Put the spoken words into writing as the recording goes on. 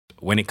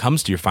when it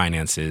comes to your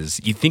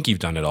finances, you think you've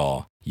done it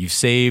all. You've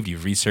saved,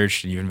 you've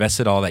researched, and you've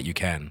invested all that you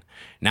can.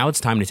 Now it's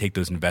time to take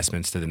those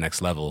investments to the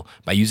next level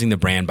by using the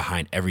brand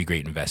behind every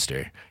great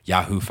investor,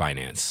 Yahoo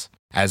Finance.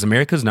 As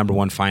America's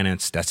 #1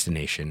 finance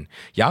destination,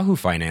 Yahoo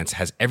Finance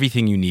has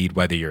everything you need,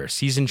 whether you're a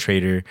seasoned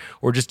trader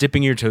or just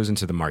dipping your toes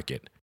into the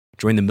market.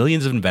 Join the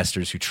millions of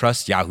investors who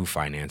trust Yahoo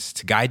Finance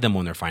to guide them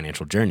on their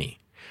financial journey.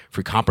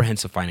 For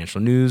comprehensive financial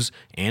news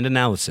and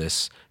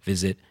analysis,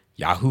 visit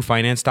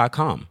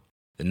yahoofinance.com,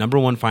 the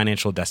 #1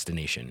 financial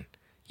destination,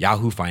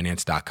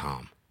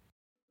 yahoofinance.com.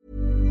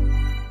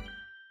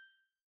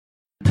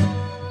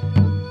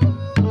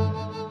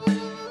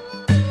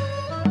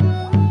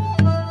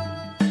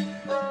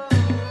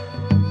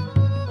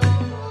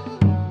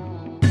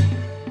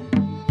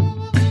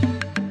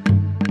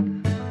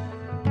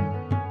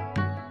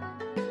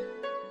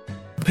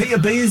 Peter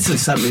Beardsley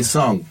sent me a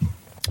song.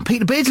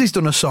 Peter Beardsley's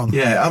done a song.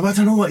 Yeah, I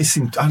don't know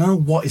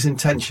what his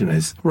intention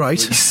is. Right.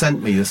 He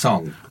sent me the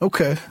song.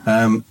 Okay.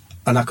 And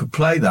I could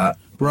play that.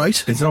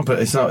 Right. It's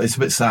a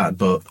bit sad,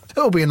 but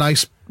It'll be a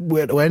nice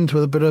way to end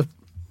with a bit of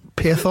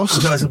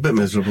pathos. it's a bit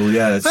miserable.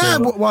 Yeah.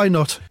 Why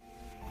not?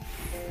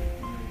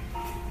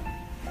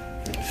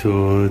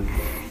 So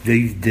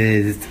these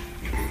days,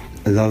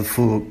 a lot of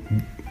folk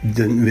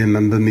don't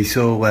remember me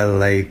so well.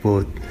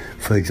 But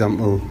for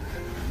example,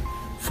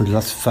 for the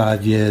last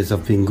 5 years,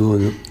 I've been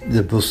going up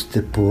the bus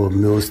depot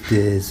most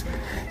days.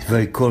 It's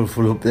very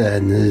colourful up there,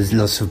 and there's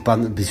lots of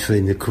banter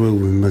between the crew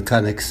and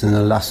mechanics and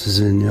the lasses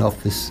in the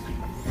office.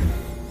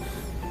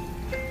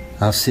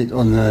 I sit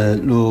on the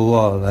lower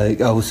wall,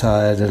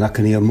 outside, and I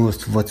can hear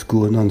most of what's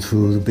going on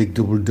through the big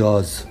double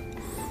doors.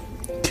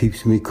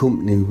 Keeps me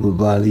company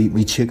while I eat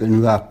me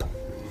chicken wrap.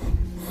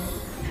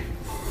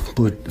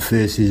 But the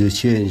faces have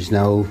changed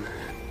now.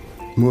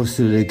 Most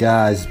of the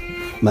guys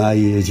my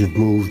age have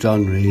moved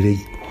on, really.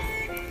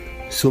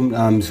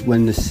 Sometimes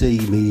when they see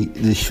me,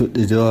 they shut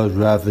the doors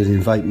rather than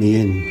invite me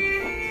in.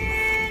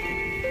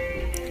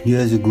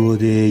 Years ago,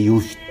 they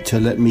used to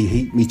let me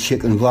heat me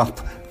chicken wrap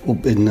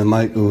up in the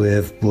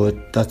microwave,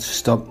 but that's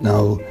stopped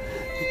now.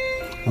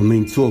 I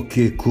mean, it's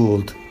okay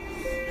cold.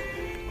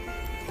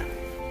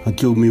 I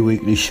do my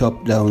weekly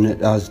shop down at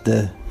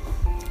Asda.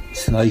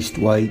 Sliced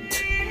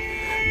white,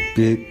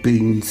 baked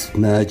beans,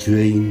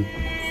 margarine,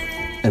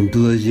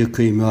 ambrosia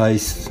cream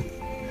rice,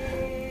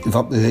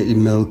 evaporated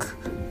milk,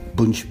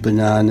 bunch of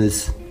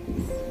bananas,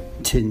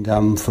 tinned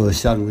ham for a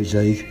sandwich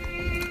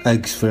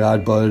eggs for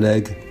hard-boiled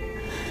egg,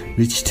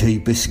 rich tea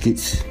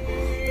biscuits,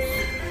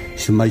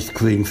 some ice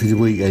cream for the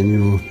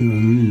weekend,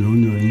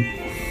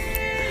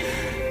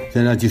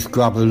 Then I just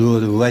grab a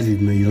load of ready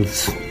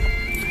meals.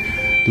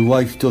 The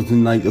wife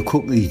doesn't like to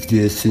cook these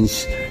days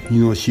since,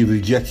 she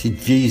rejected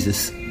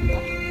Jesus.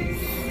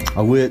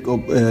 I wake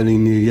up early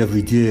nearly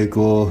every day,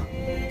 go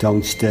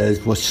downstairs,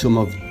 watch some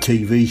of the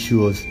TV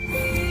shows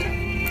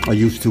I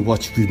used to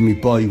watch with my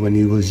boy when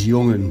he was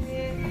young, and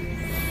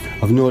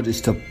I've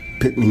noticed I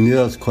pick my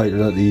nails quite a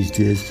lot these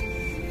days.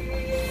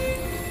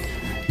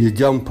 The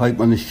downpipe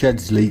on the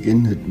shed's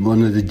leaking at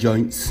one of the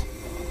joints.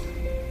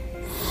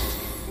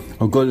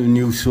 I got a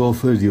new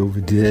sofa the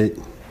other day,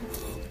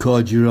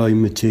 corduroy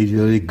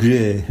material,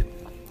 grey.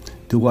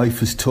 The wife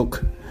has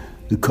took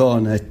the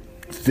corner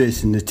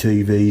facing the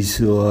TV,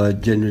 so I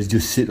generally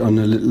just sit on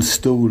a little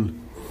stool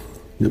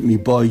that my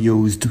boy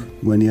used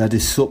when he had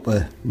his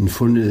supper in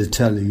front of the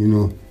telly,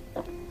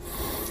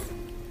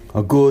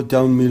 I go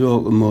down my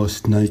local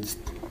most nights.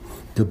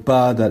 The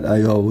bar that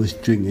I always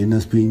drink in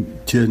has been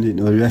turned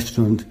into a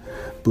restaurant,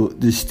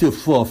 but there's still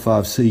 4 or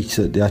 5 seats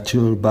at the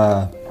actual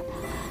bar.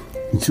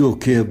 It's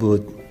okay,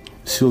 but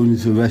as soon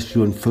as the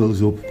restaurant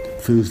fills up,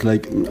 it feels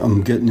like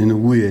I'm getting in the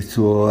way,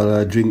 so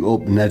I drink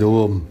up and head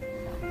home.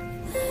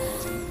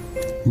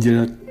 Did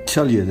I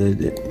tell you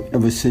that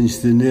ever since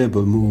the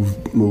neighbour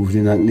moved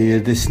in, I can hear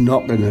this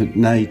knocking at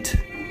night.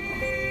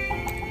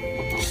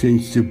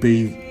 Seems to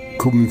be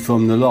coming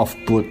from the loft,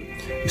 but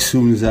as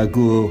soon as I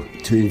go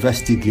to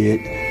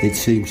investigate, it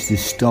seems to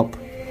stop.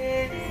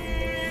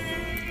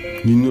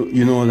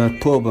 You know that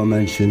pub I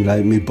mentioned,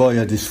 my boy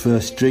had his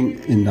first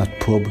drink in that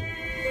pub.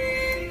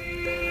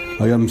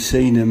 I haven't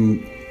seen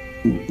him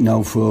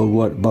now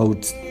for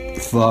about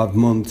 5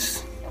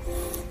 months,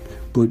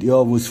 but he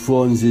always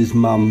phones his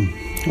mum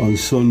on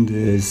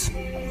Sundays,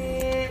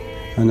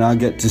 and I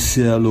get to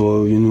say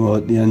hello,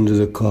 at the end of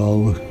the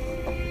call.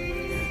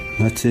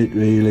 That's it,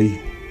 really.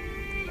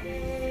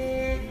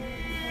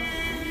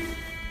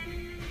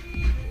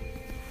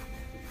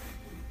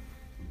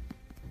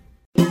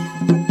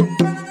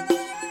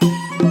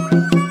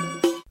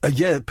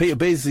 Peter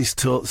Beardsley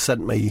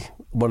sent me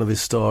one of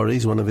his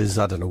stories, one of his,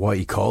 I don't know what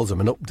he calls them,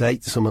 an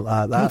update, something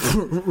like that.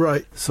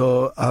 Right.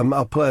 So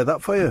I'll play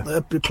that for you.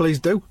 Please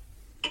do.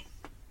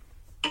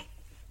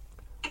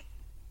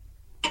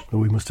 Oh,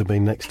 we must have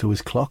been next to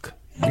his clock.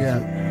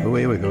 Yeah. Oh,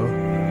 here we go.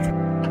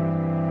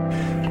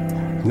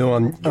 No,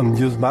 I'm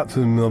just back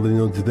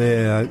from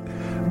today. I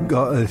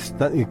got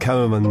a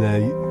caravan there.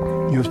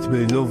 Used to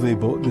be lovely,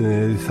 but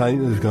the site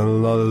has got a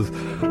lot of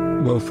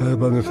most fair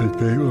benefit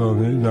people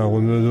on it now,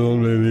 and they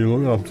don't really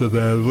look after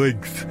their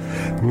legs.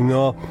 You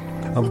know,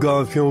 I've got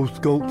a few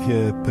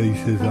sculpture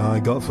pieces I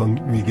got from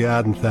my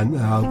garden centre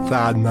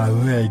outside my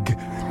leg.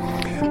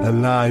 A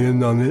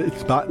lion on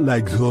its back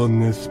legs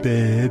holding a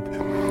spade.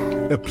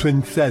 A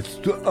princess,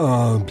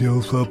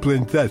 beautiful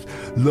princess,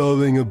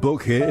 lowering a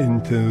bucket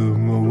into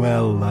a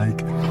well,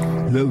 like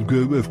a little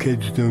group of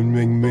kids doing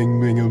ring, ring,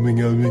 ring, ring,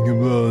 ring, ring of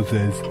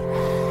roses.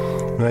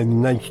 Like a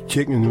nice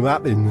chicken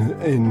wrap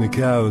in the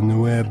car on the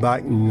way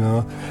back, you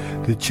know.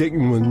 The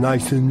chicken was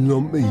nice and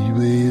lumpy,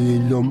 really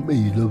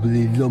lumpy,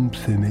 lovely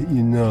lumps in it,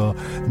 you know.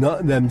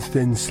 Not them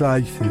thin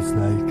slices,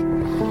 like.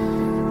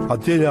 I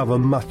did have a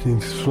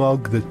massive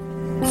slug that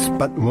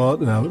spat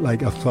water out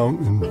like a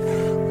fountain,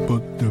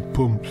 but the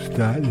pump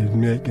started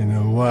making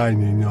a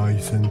whiny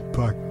noise and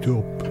packed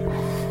up.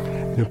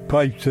 The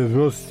pipes are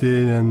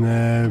rusted and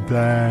the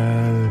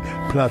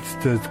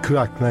plaster's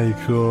cracked, like,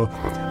 so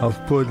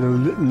I've put a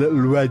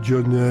little wedge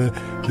on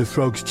the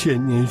frog's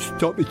chin and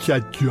stop its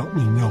head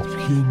dropping off,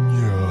 you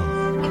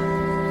know.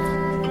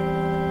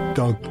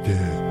 Dog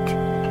dirt.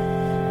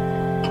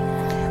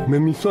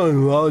 When my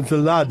son-in-law was a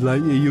lad,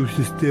 like, he used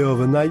to stay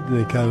overnight in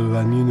the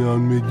caravan, you know,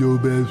 and we'd do a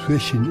bit of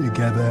fishing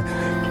together,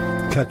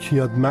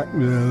 catching odd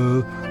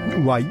mackerel,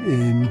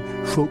 whiting,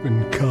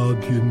 fucking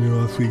cod, you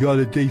know. If we got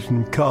a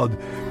decent cod,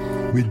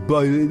 we'd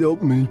boil it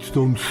up and eat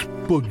some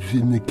spuds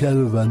in the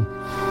caravan.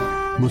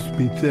 Must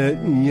be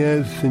 30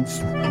 years since,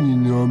 you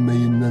know,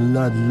 me and the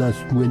lad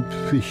last went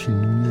fishing.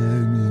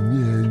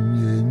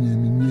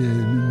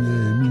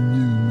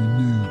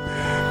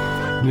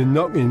 The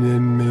knocking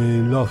in my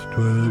loft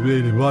where it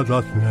really was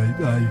last night,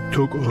 I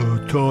took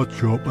a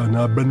torch up and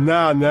a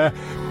banana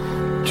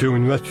to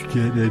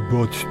investigate. They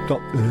both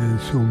stopped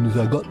as soon as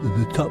I got to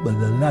the top of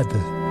the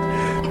ladder.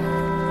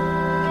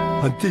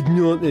 I did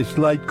notice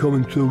light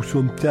coming through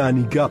some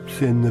tiny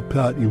gaps in the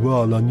party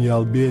wall on the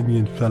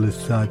Albanian fella's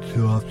side,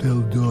 so I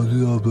filled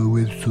those over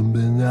with some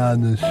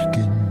banana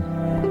skin.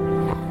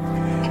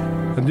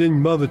 I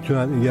didn't bother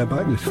trying to get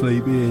back to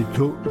sleep. He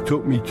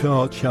took me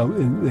torch out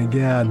in the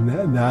garden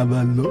and have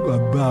a look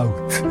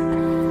about.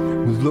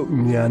 I was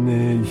looking behind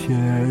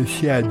the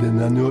shed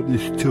and I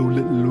noticed two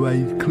little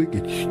white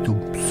cricket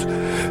stumps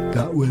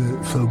that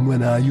were from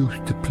when I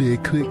used to play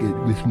cricket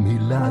with me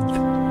lad.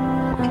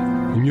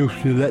 I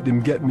used to let him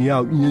get me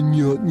out and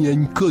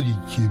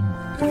encourage him,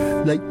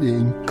 like they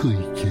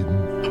encourage him.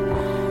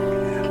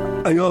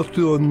 I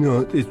also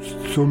noticed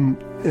some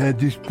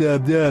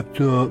disturbed earth,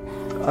 so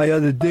I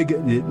had a dig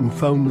at it and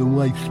found the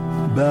wife's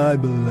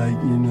Bible, like,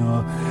 you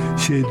know.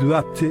 She'd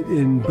wrapped it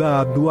in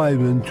barbed wire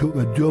and took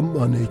a dump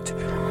on it.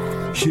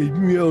 She'd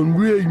really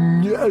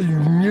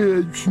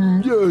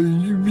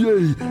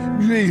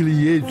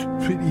is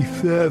pretty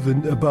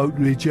fervent about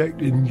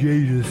rejecting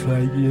Jesus,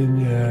 like,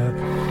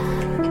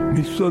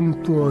 my son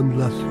phoned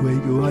last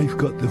week. The wife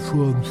got the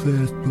phone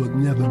first, but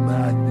never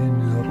mind, you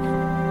know.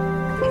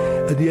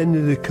 At the end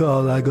of the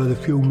call, I got a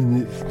few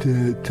minutes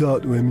to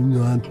talk to him, you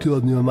know, and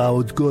told him I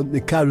was going to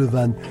the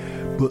caravan,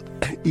 but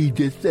he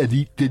just said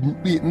he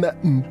didn't meet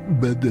nothing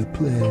but the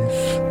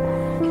place.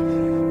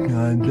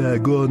 And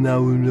go now,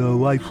 and the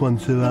wife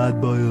wants her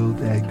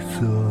hard-boiled eggs,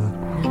 so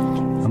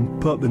I'm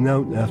popping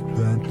out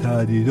after I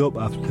tidied up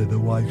after the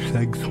wife's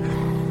eggs,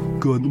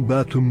 going to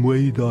buy some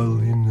weed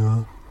oil, you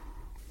know.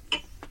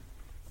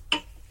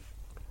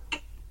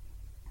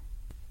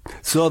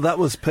 So that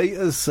was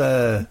Peter's...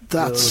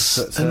 That's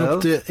an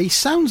update. He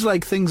sounds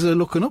like things are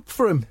looking up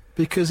for him,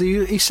 because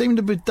he seemed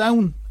a bit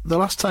down the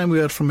last time we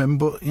heard from him,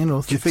 but, you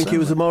know... Do you think he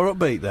was a more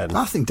upbeat then?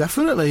 I think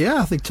definitely,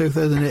 yeah. I think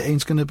 2018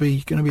 is going to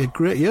be a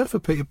great year for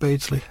Peter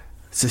Beardsley.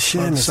 It's a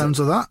shame. By the sounds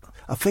of that.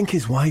 I think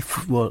his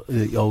wife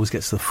always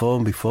gets the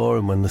phone before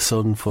him when the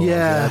son phones.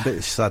 Yeah. A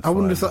bit sad. I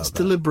wonder if that's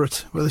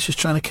deliberate, whether she's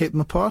trying to keep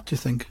them apart, do you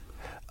think?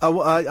 I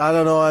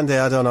don't know, Andy,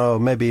 I don't know.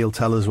 Maybe he'll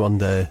tell us one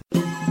day.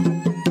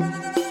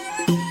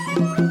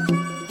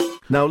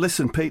 Now,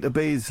 listen, Peter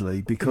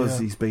Beardsley, because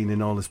he's been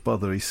in all this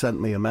bother, he sent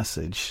me a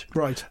message.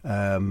 Right.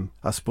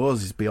 I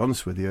suppose, to be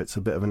honest with you, it's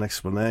a bit of an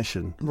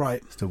explanation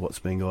as to what's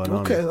been going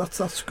on. Okay,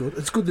 that's good.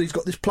 It's good that he's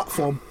got this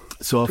platform.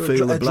 So I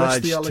feel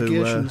obliged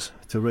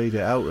to read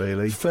it out,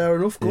 really. Fair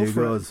enough, go Here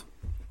for goes. it.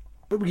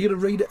 But we're going to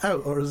read it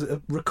out, or is it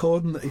a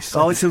recording that he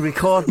sent? Oh, it's a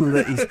recording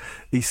that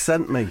he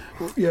sent me.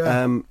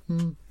 Yeah.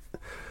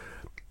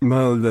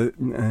 Well,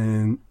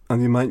 and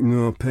you might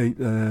know, Pete,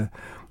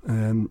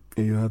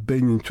 I've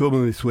been in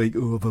trouble this week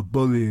over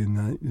bullying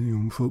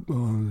young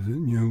footballers at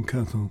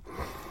Newcastle.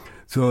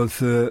 So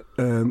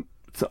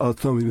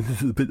sorry,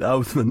 this is a bit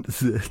houseman to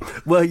say.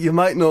 Well, you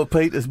might know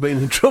Peter's been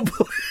in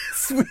trouble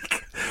this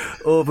week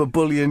over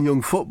bullying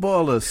young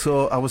footballers.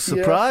 So I was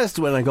surprised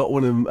when I got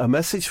a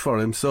message for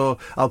him. So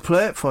I'll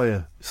play it for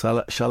you.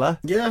 Shall I?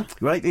 Yeah.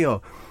 Right,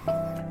 Theo.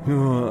 You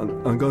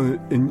know, I got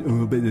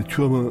into a bit of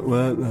trouble at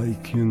work,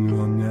 like, you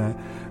know, and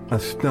I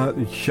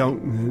started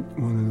shouting at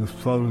one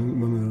of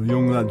the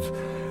young lads,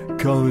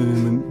 calling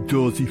him and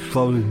Dorsey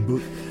foreign,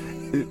 but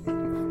it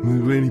was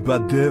a really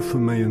bad day for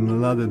me, and the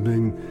lad had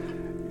been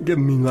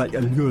giving me like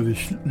a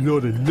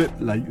load of lip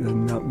like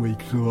them that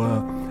week, so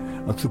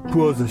I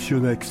suppose I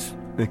should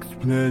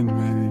explain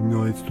really, you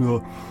know, it's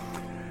no...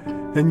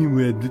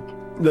 Anyway,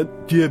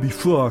 that day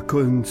before I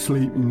couldn't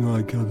sleep, you know,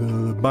 I got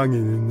a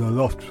banging in the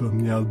loft from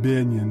the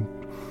Albanian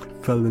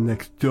fella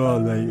next door,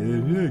 like,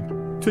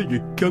 take a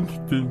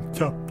constant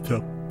tap,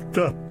 tap,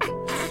 tap.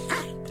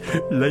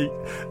 Like...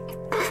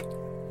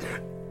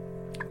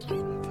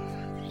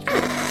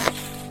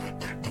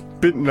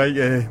 bit like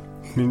a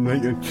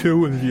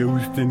tool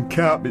used in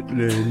carpet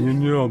laying, you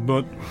know,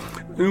 but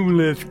who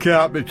lays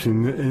carpets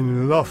in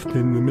a loft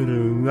in the middle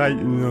of the night,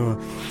 you know?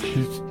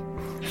 It's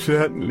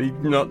certainly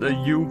not a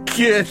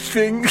UK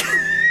thing.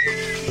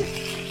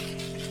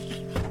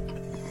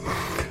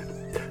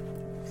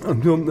 I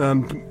don't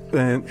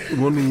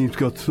one of these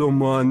got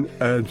someone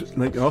as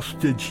like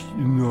hostage,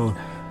 you know,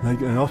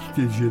 like an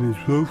hostage in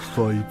his roof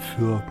fight,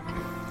 so,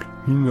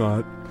 you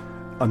know,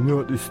 I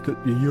noticed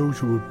that the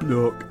usual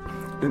bloke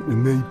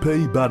in the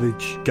MP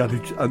garage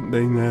hadn't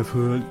been there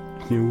for a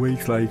few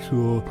weeks, like,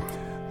 so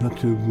not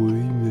to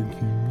worry.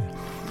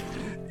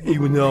 He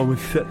would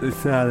always set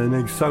aside an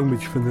egg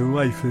sandwich for the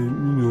wife, you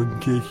know, in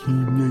case he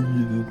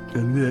needed a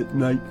late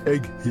night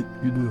egg hit,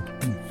 you know.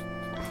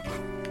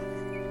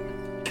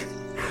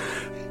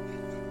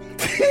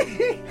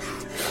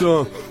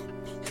 So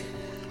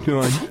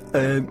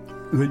I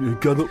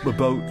got up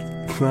about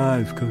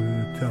 5 because of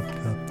the tap,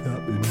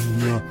 and,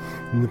 you know,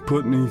 and they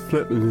put me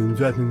slippers and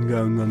dressing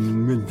gown on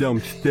and went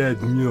downstairs,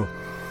 and, you know,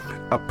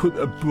 I put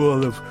a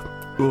bowl of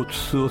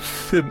so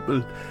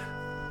simple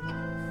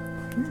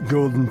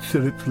golden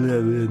syrup flavour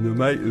in the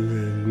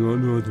microwave, you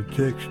know, it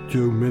takes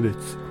 2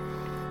 minutes.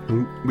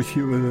 I wish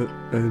it were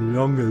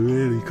longer,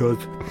 really, because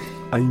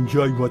I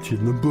enjoy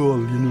watching the bowl,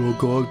 you know,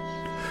 go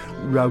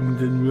round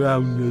and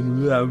round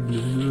and round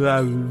and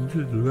round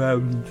and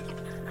round.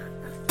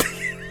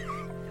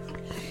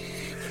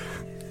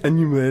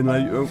 Anyway,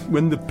 like,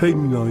 when the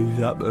ping noise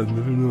happened,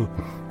 you know,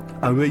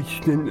 I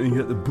reached in to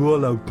get the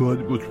bowl out, but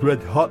it was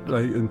red hot,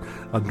 like, and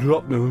I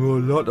dropped the whole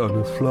lot on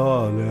the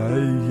floor.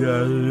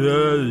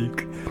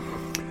 Like,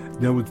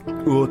 there was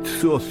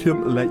so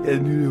simple, like,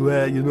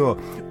 everywhere, you know,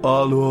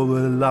 all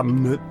over the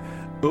laminate,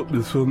 up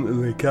the front of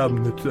the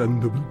cabinet,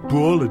 and the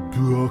bowl had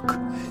broke.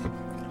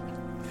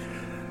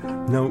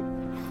 Now,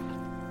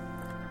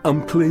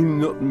 I'm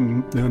cleaning up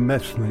the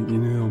mess, like, you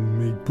know,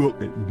 my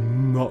bucket,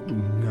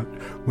 mopping that.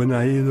 When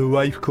I hear the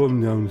wife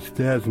come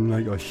downstairs, and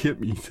like, I shit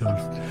myself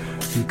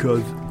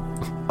because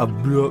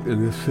I've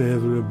broken a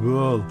favourite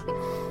bowl.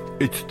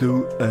 It's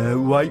the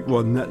white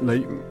one that,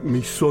 like,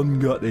 my son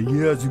got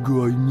years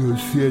ago, you know,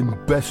 saying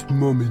best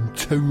mum in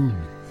town.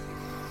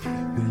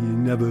 You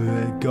never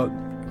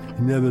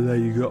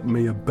got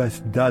me a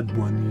best dad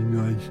one, you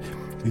know.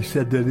 He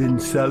said they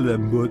didn't sell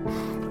them, but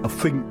I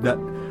think that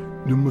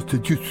they must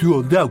have just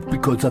sold out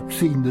because I've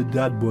seen the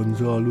dad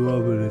ones all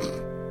over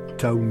the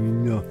town,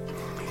 you know.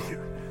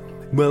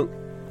 Well,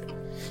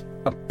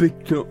 I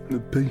picked up the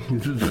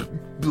pieces of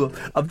blood.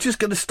 I'm just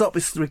going to stop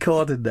this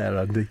recording there,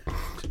 Andy.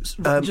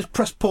 Just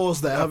press pause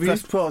there, have you?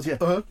 Press pause, yeah.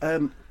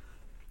 Uh-huh.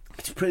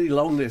 It's pretty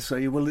long, this, so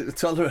you're willing to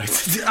tolerate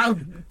it?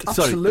 Absolutely.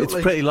 Sorry, it's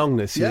pretty long,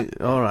 this. Yeah.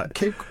 All right.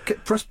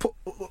 Press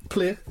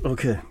play.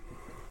 Okay.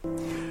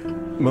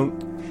 Well,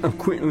 I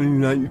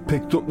quickly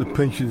picked up the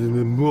pieces of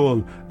the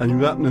bowl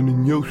and wrapped them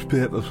in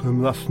newspapers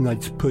from last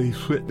night's peas,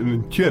 fritters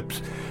and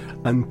chips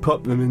and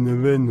popped them in the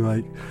bin,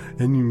 like.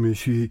 Anyway,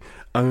 she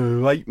had a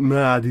right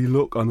mardy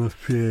look on her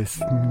face.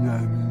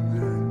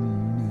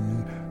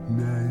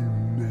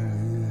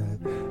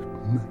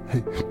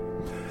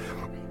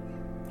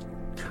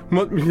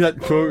 What was that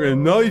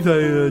fucking noise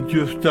I heard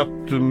just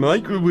after the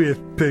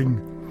microwave ping?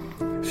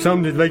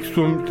 Sounded like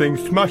something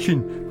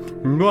smashing.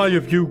 Why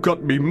have you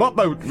got me mop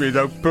out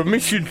without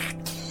permission?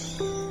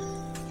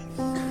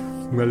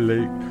 Well,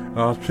 like,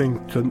 I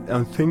think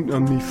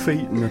on my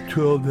feet, and I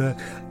told her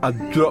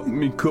I'd dropped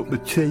me cup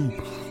of tea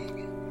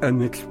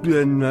and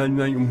explained that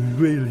I'm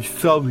really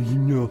sorry, you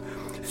know.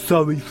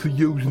 Sorry for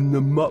using the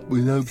mop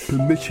without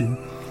permission.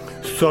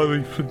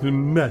 Sorry for the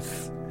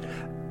mess.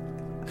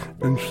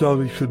 And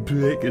sorry for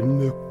breaking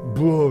the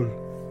bowl.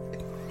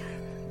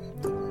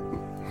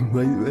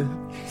 Well,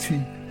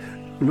 she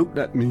looked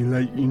at me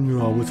like, you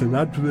know, I was an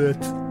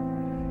advert,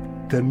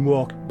 then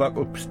walked back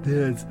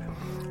upstairs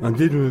and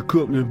did her a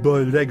couple of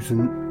boiled eggs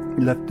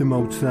and left them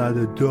outside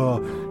the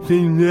door.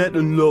 See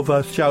Nathan love,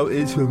 I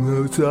shouted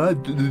from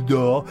outside to the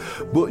door,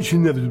 but she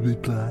never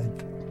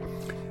replied.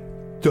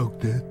 Dog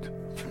dead.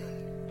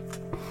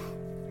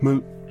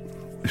 Well,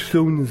 as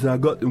soon as I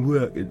got to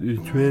work at the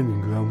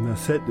training ground, I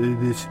said to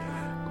this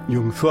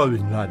young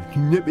foreign lad,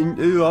 nip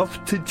into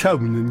off to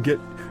town and get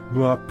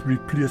my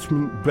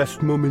replacement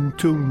best mum in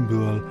town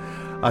bowl.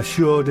 I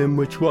showed him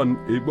which one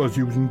it was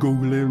using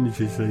Google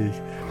Images,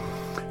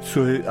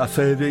 so I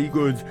said he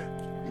could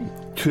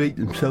treat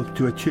himself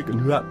to a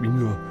chicken wrap, you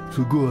know,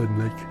 so go on,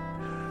 like.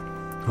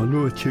 I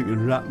know a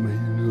chicken wrap,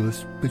 man, you know,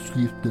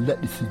 especially if the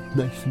lettuce is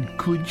nice and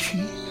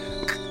crunchy.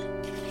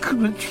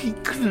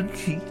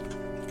 Crunchy.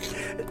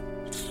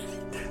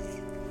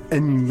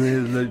 Anyway,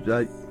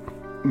 like,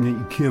 he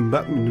came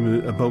back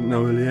about an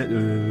hour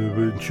later,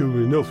 but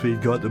sure enough he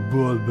got the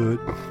ball, but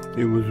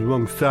it was the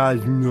wrong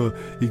size,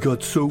 he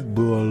got soap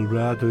ball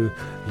rather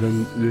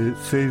than the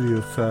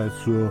serious size,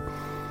 so,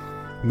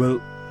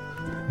 well,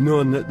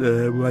 knowing that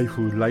the wife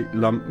would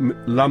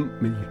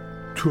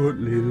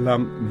totally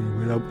lamp me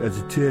without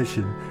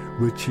hesitation,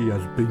 which she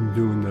has been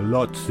doing a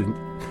lot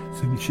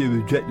since she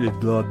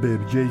rejected Lord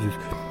Baby Jesus,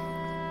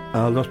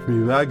 I lost my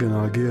rag and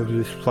I gave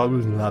this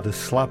foreign lad a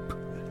slap.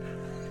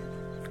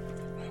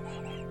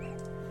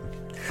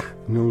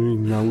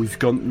 Now he's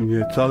gone to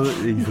the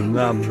authorities and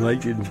I'm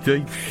like in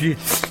deep shit.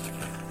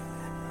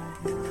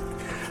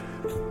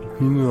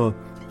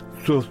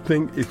 So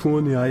think if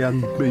only I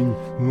hadn't been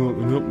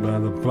woken up by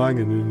the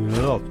banging in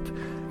the loft,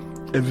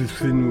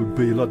 everything would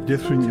be a lot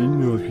different.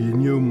 If you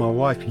knew my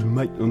wife, you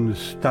might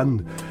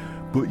understand,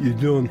 but you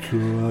don't,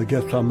 so I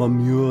guess I'm on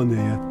my own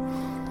here.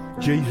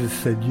 Jesus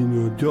said,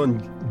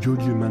 don't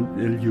judge him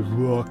until you've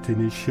walked in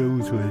his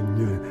shoes when,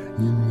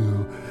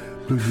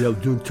 bloody hell,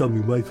 don't tell me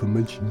wife I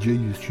mentioned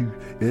Jesus,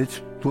 it's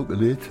fucking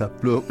hate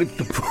that bloke at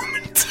the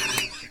moment.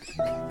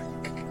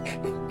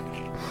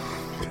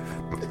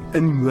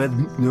 Anyway,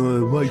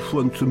 wife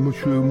wants a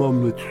mushroom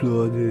omelette,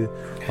 so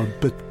I'd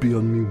better be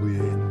on my way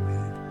anyway.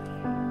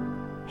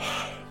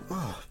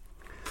 Oh,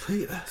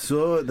 Peter.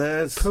 So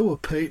there's... Poor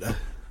Peter.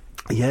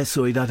 Yeah,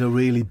 so he'd had a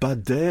really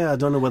bad day. I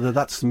don't know whether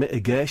that's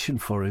mitigation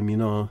for him,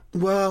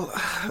 Well,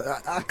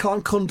 I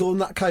can't condone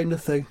that kind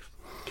of thing.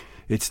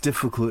 It's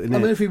difficult, isn't it? I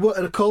mean, if he worked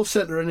at a call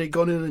centre and he'd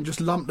gone in and just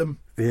lamped him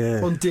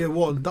on day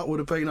one, that would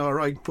have been all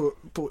right, but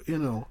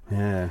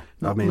Yeah,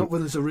 not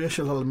when there's a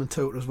racial element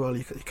to it as well.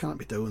 You can't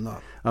be doing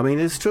that. I mean,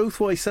 it's truth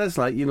what he says,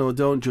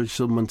 don't judge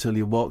someone until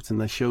you walked in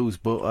their shoes,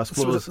 but I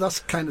suppose... So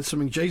that's kind of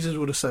something Jesus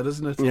would have said,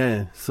 isn't it?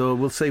 Yeah, so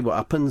we'll see what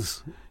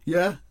happens.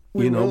 Yeah,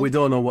 we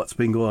don't know what's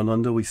been going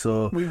on, do we?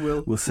 So we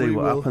will. We'll see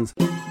what happens.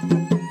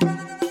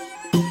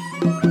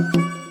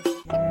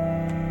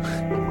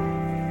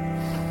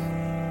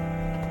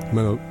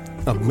 Well,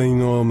 I've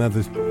been home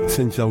ever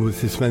since I was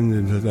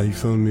suspended that I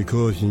found my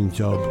coaching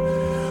job,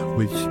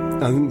 which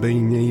hasn't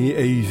been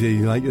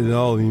easy at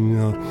all,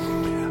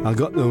 I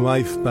got the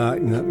wife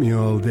barking at me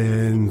all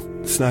day and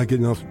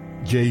snagging off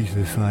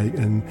Jesus,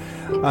 and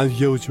as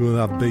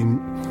usual I've been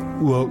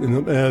woken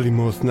up early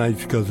most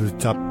nights because of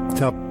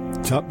tapping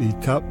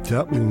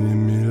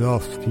in my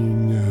loft,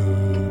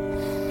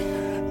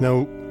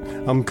 Now,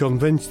 I'm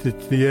convinced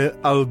it's the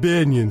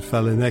Albanian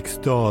fella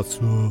next door,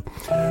 so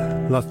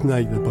last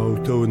night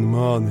about 2 in the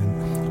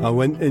morning I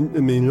went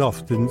into my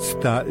loft and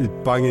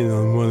started banging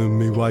on one of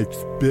my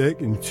wife's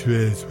baking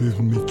trays with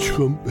my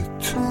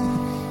trumpet.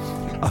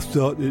 I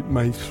thought it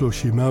might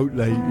flush him out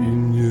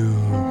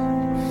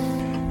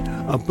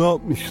I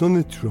bought my son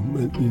a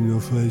trumpet,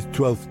 for his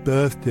 12th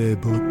birthday,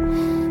 but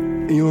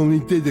he only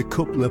did a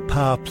couple of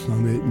pops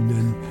on it and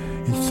then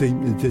he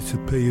seemed to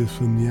disappear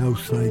from the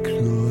house so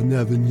I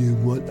never knew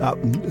what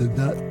happened to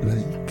that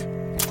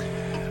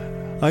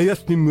I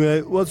asked him where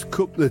it was a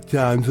couple of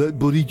times,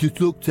 but he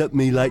just looked at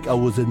me like I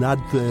was an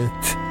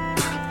advert.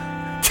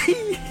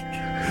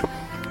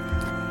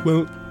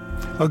 Well,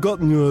 I got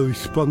no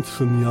response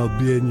from the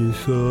Albanian,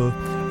 so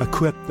I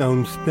crept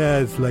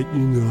downstairs like, a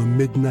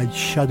midnight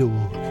shadow,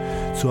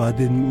 so I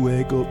didn't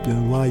wake up the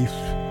wife.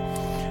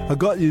 I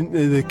got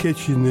into the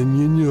kitchen and,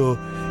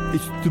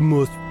 it's the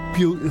most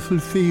beautiful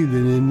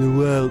feeling in the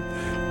world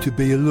to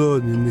be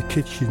alone in the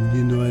kitchen,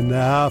 in the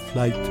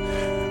half-light,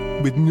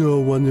 with no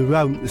one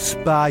around to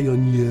spy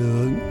on you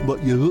and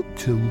what you're up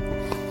to.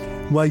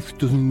 Wife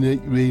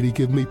doesn't really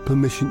give me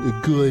permission to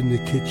go in the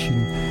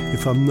kitchen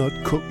if I'm not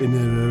cooking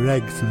her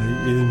eggs,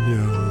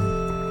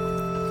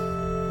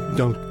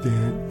 Don't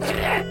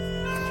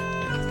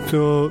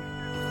So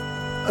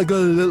I got a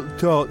little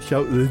torch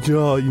out of the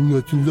jar,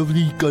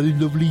 got a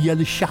lovely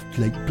yellow shaft,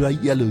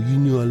 bright yellow,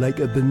 like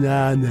a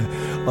banana,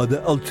 or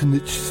the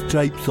alternate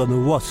stripes on a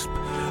wasp,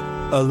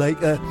 or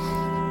like a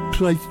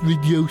price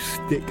reduced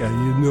sticker,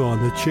 on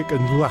a chicken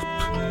wrap.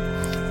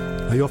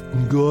 I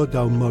often go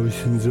down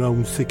Morrison's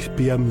around 6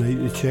 p.m.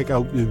 to check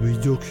out the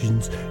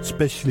reductions,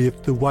 especially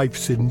if the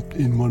wife's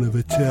in one of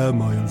her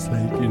turmoils,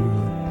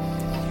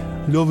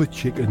 Love a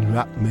chicken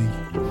wrap, me.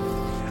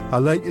 I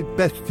like it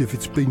best if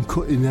it's been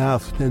cut in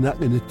half, then I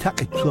can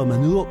attack it from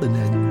an open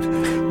end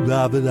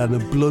rather than a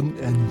blunt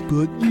end.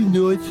 But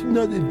it's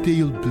not a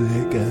deal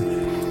breaker.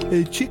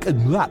 A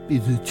chicken wrap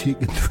is a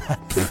chicken wrap.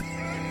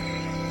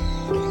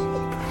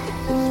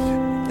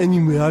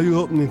 Anyway, I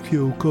opened a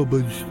few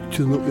cupboards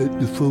to look at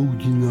the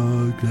food,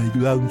 like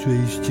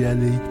Roundtree's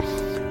jelly.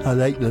 I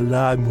like the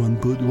lime one,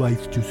 but the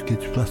wife just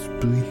gets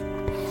raspberry.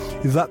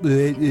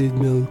 Evaporated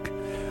milk.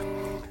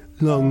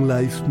 Long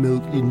life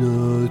milk,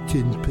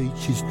 tin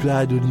peaches,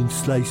 dried onion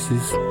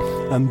slices,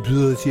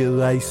 ambrosia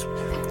rice,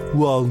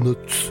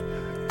 walnuts,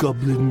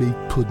 goblin meat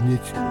pudding.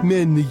 It's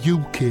mainly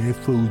UK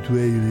food,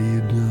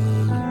 really,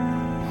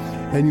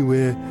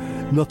 Anyway,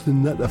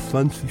 nothing that I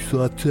fancy,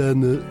 so I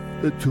turned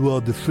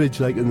toward the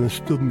fridge and I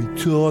stubbed my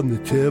toe on the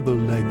table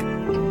leg.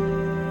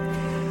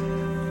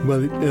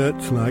 Well, it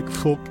hurts like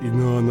fuck, you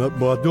know, and that,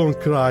 but I don't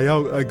cry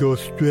out. I go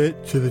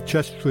straight to the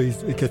chest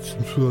freezer to get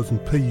some frozen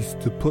peas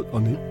to put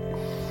on it.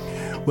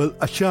 Well,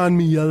 I shine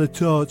my yellow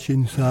torch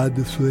inside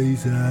the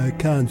freezer. I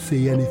can't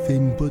see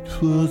anything but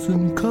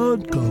frozen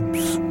corn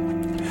cobs.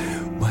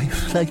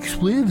 Wife's like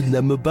waving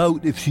them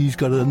about if she's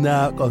got a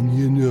knack on,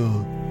 you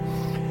know.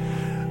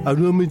 I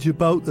rummage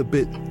about a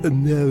bit,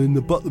 and there in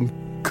the bottom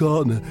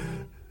corner,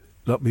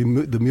 look,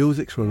 the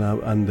music's run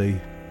out,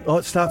 Andy. Oh,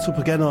 it starts up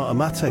again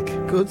automatic.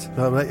 Good.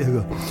 All right, here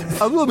we go.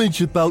 I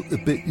rummage about a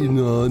bit, you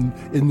know,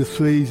 in the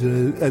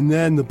freezer, and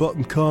there in the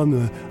bottom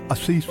corner, I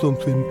see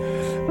something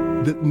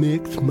that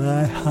makes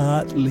my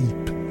heart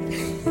leap.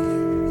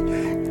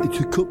 It's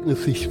a couple of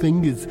fish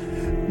fingers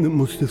that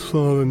must have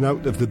fallen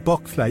out of the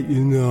box, like,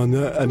 you know,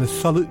 and a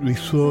solitary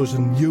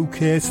frozen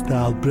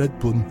UK-style bread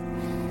bun.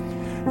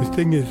 The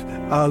thing is,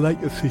 I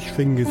like a fish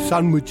finger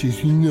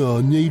sandwiches, you know,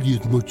 nearly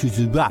as much as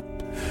a wrap.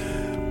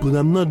 But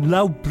I'm not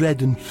allowed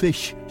bread and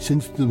fish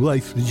since the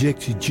wife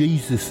rejected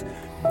Jesus.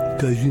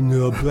 Because, you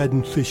know, bread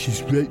and fish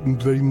is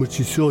very much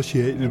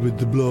associated with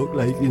the bloke,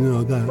 like, you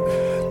know, that.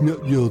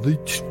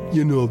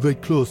 You know, very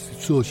close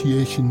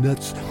association.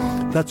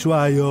 That's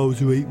why I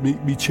always eat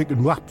me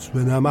chicken wraps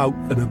when I'm out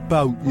and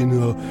about, you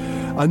know.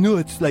 I know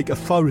it's like a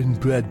foreign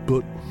bread,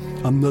 but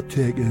I'm not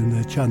taking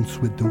a chance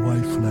with the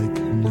wife, like,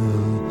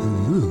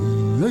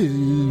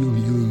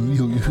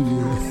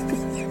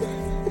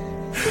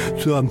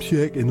 So I'm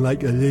shaking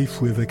like a leaf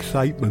with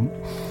excitement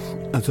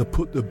as I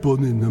put the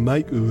bun in the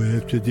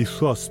microwave to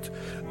defrost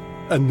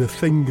and the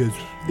fingers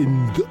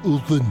in the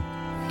oven.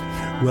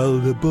 Well,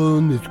 the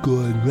bun is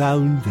going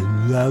round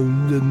and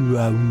round and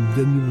round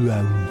and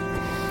round.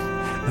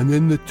 And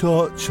in the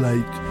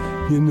torchlight,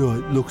 you know,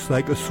 it looks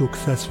like a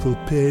successful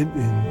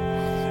painting.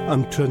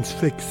 I'm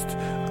transfixed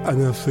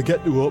and I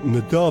forget to open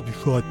the door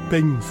before it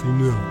pings, you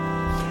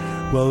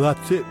know. Well,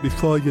 that's it.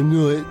 Before you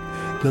know it,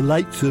 the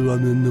lights are on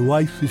and the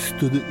wife is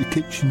stood at the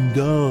kitchen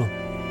door.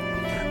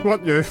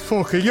 What the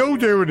fuck are you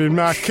doing in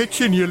my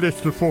kitchen, you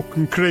little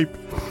fucking creep?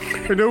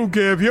 And who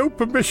gave you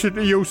permission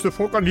to use the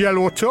fucking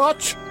yellow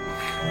torch?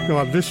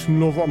 No, listen,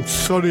 love, I'm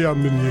sorry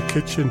I'm in your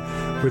kitchen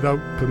without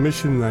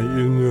permission, like,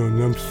 you know,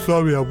 and I'm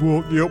sorry I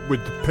woke you up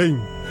with the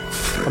ping.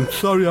 I'm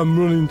sorry I'm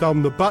running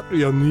down the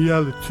battery on the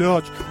yellow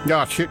torch.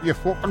 Yeah, shut your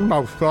fucking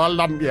mouth or I'll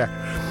lamp you.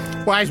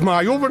 Why's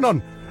my oven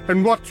on?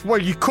 And what are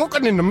you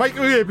cooking in the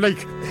microwave,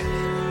 like?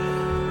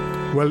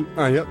 Well,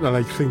 I had to,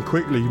 like, think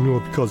quickly, you know,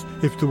 because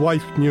if the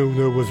wife knew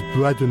there was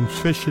bread and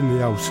fish in the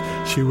house,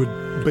 she would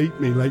beat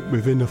me, like,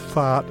 within a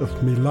fart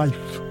of me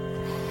life.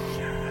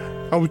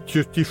 I was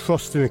just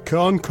defrosting a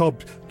corn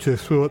cob to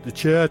throw at the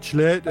church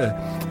later,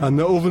 and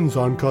the oven's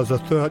on because I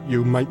thought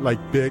you might like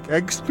bake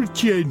eggs for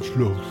change,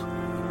 love.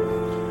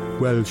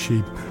 Well,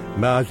 she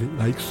mad it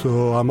like,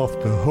 so I'm off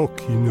the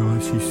hook, you know.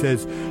 She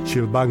says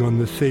she'll bang on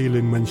the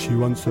ceiling when she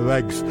wants her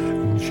eggs,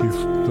 and she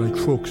like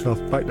fucks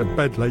off back to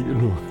bed, like, you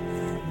know.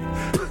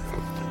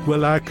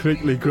 Well, I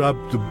quickly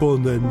grabbed the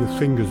bun and the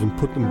fingers and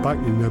put them back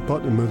in the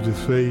bottom of the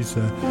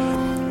freezer.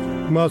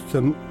 Whilst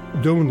I'm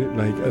doing it,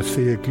 like, I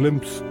see a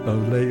glimpse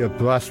of like a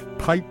brass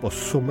pipe or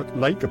something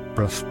like a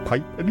brass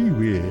pipe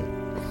anyway.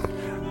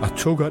 I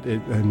tug at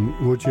it and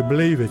would you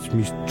believe it's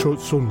my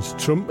son's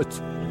trumpet.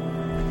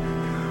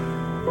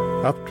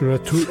 After I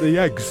took the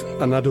eggs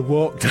and I'd have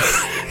walked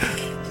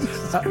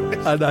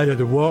and I had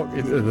to walk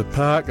into the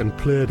park and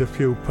played a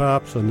few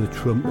parts on the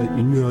trumpet,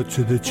 you know,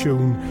 to the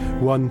tune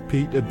One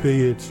Peter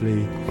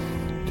Beardsley.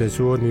 There's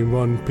only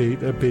one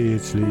Peter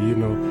Beardsley, you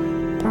know.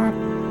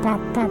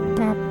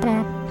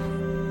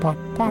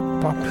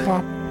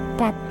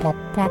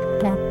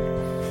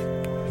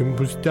 It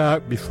was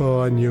dark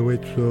before I knew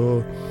it,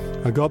 so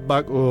I got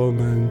back home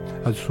and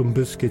had some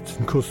biscuits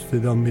and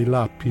custard on my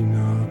lap, you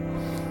know.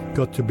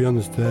 Got to be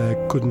honest, I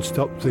couldn't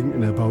stop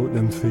thinking about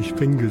them fish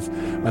fingers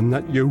and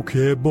that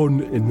UK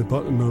bun in the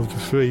bottom of the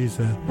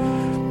freezer.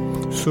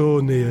 So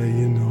near,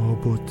 you know,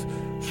 but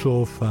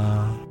so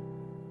far.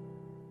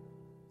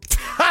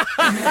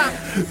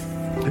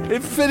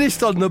 It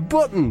finished on the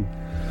button.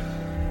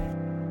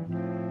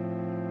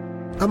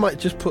 I might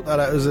just put that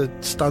out as a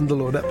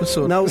standalone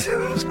episode. Now,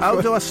 how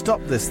do I stop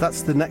this?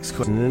 That's the next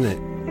question, isn't it?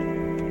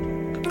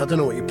 I don't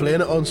know what you're playing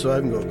it on, so I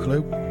haven't got a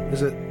clue.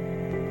 Is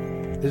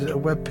it a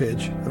web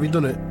page? Have you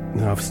done it?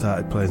 No, I've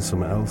started playing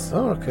something else.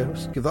 Oh, okay.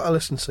 Let's give that a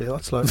listen, see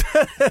what that's like.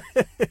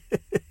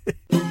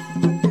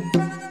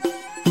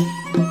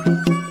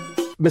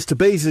 Mr.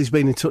 Beasley's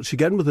been in touch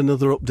again with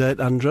another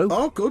update, Andrew.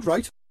 Oh, good,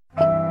 right.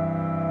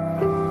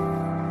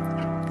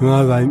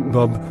 All right,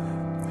 Bob.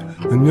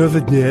 Another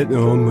day at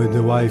home with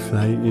the wife,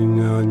 like, you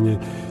know, and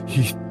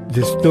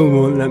they still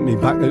won't let me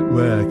back at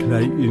work,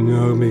 like, you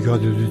know,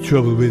 because of the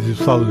trouble with the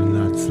foreign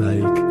lads,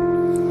 like.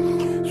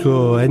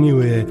 So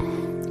anyway,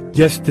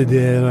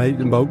 yesterday, like,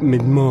 about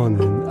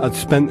mid-morning, I'd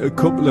spent a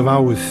couple of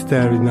hours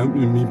staring out of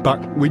my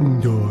back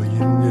window, you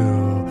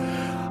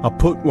know. I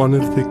put one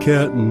of the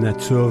curtain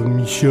nets over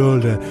my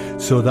shoulder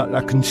so that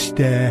I can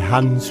stare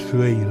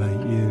hands-free,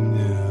 like, you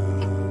know.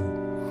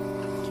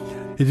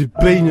 It had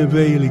been a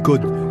really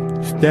good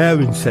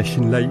staring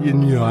session, like, you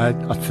know, I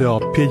saw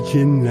a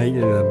pigeon, like,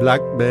 and a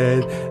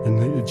blackbird, and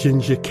like a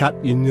ginger cat,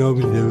 you know,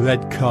 with the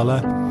red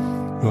collar.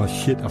 Oh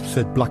shit, I've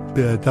said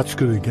blackbird, that's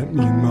gonna get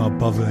me more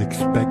bother, I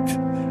expect.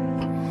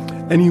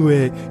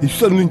 Anyway, it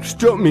suddenly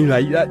struck me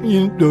like that,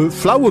 you know, the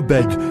flower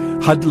bed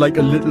had like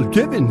a little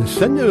dip in the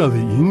centre of it,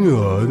 you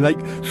know, like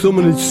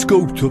someone had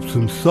scooped up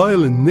some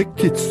soil and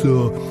nicked it,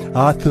 so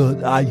I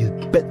thought I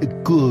had better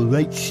go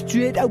right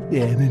straight out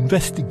there and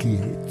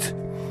investigate.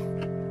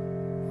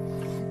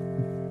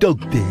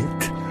 Dogged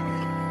it.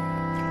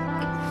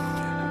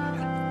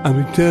 I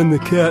returned the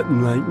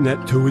curtain like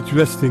net to its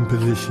resting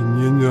position,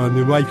 you know, and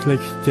the wife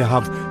likes to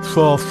have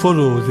 4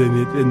 furrows in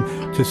it and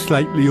to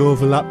slightly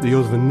overlap the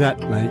other net,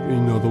 like,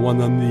 you know, the one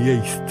on the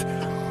east.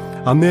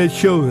 I made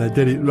sure I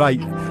did it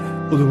right,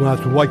 otherwise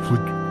the wife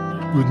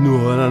would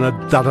know, and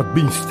that I've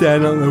been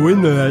staring out the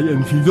window, like,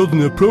 and she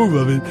doesn't approve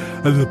of it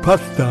as a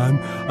pastime,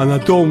 and I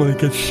don't want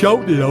to get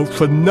shouted out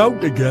for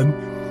nout again.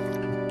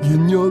 You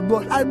know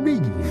what I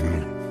mean?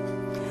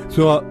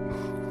 So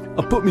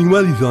I put my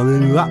wellies on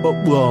and wrap up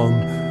warm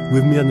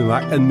with me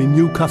anorak and my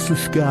Newcastle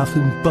scarf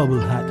and bobble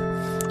hat.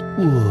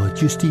 Oh,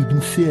 just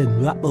even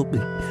saying wrap up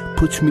it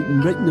puts me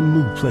right in the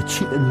mood for a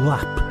chicken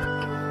wrap.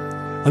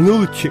 I know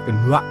the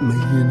chicken wrap me,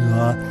 you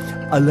know.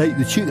 I like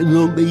the chicken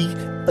lumpy,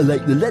 I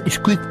like the lettuce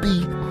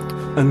crispy,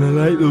 and I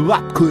like the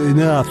wrap cut in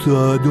half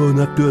so I don't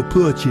have to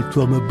approach it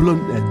from a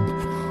blunt end.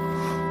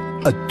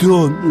 I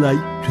don't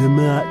like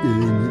tomato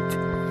in it.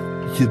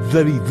 It's a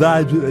very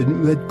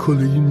vibrant red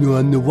colour, you know,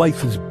 and the wife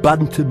has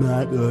banned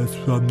tomatoes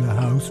from the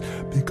house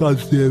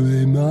because they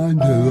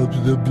remind her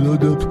of the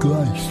blood of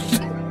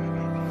Christ.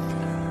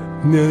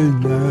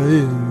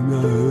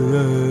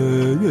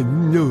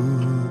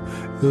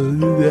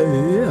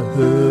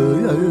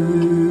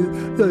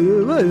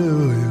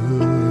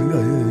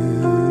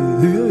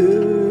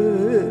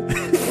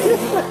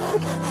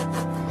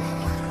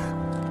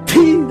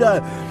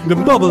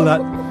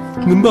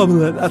 The bobble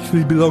hat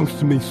actually belongs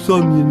to my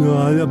son, you know.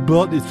 I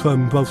bought it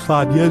from about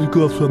 5 years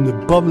ago from the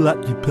bobble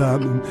hat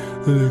department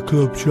at the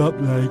club shop,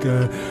 like,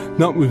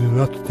 not with a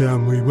lot of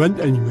time we went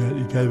anywhere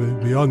together, to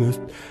be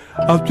honest.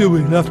 After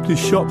we left the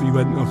shop, he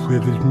went off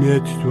with his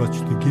mates to watch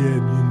the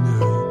game, you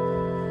know.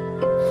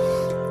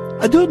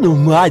 I don't know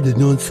why they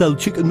don't sell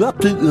chicken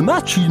wraps at the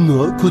match, you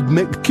know. It could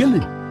make a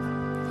killing.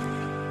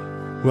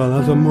 Well,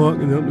 as I'm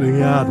walking up the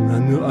garden,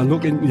 I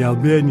look into the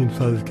Albanian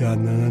fella's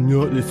garden and I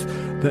notice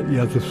that he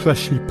has a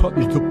freshly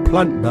potted up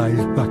plant by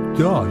his back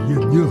door, you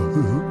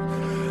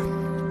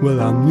know. Well,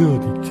 I'm no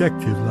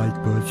detective, like,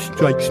 but it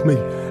strikes me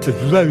as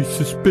very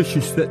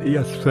suspicious that he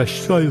has fresh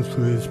soil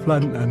for his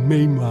plant, and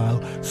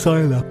meanwhile,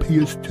 soil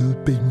appears to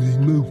have been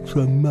removed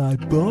from my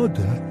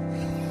border.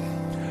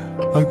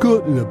 I go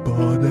to the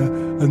border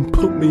and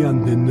put my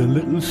hand in the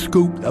little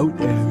scooped out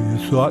area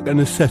so I can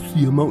assess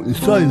the amount of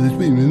soil that's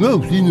been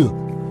removed, you know.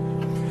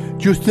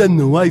 Just then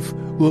the wife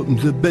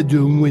opens the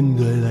bedroom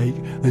window, like,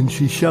 and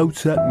she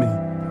shouts at me.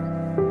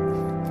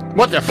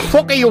 What the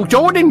fuck are you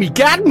doing in me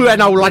garden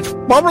when all that's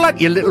bubble at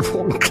you little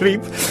fucking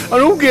creep?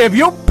 And who gave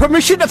you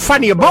permission to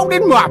fanny about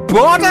in my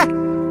border?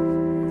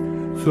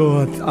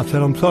 So I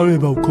said, I'm sorry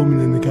about coming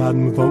in the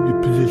garden without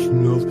your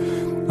permission, love.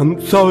 I'm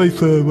sorry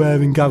for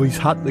wearing Gary's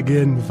hat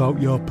again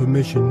without your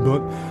permission,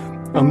 but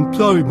I'm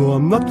sorry, but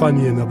I'm not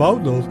fannying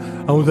about, love.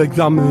 I was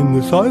examining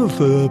the soil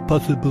for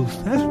possible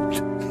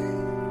theft.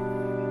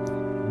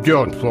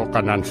 Don't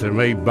fucking answer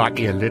me back,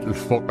 you little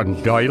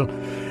fucking Doyle.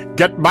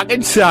 Get back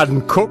inside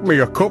and cook me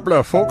a couple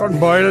of fucking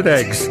boiled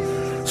eggs.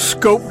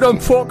 Scoop them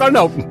fucking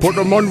out and put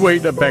them on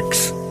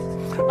Weetabix.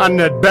 And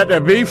they'd better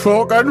be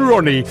fucking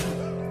runny.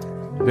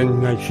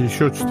 Then, like, she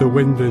shuts the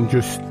window and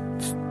just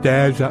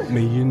stares at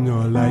me, you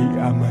know, like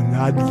I'm an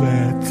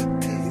advert.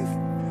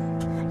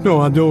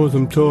 No, I know as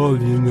I'm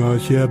told, you know,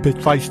 she's a bit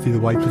feisty, the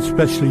wife,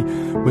 especially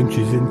when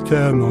she's in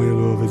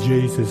turmoil over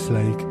Jesus,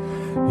 like,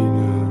 you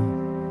know.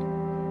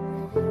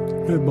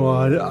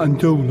 But I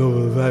do love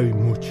her very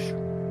much,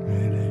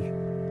 really.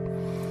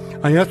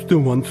 I asked her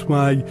once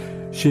why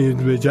she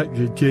had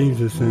rejected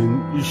Jesus,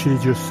 and she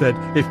just said,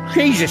 if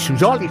Jesus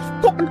was all he's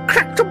fucking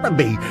cracked up to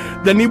be,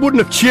 then he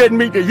wouldn't have chained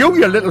me to you,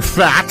 you little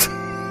fat.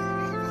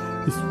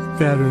 It's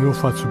fair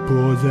enough, I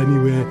suppose,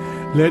 anyway.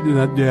 Later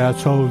that day I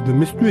solved the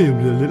mystery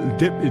of the little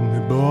dip in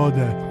the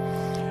border.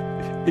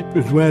 It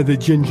was where the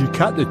ginger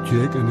cat had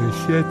taken her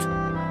shit.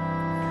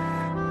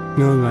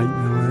 No, like,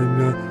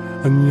 no.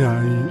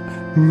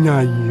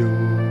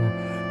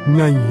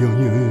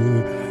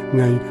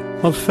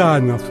 I'll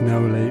sign off now,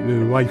 like,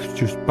 the wife's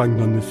just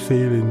banged on the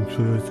ceiling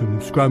for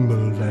some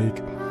scrambled, like.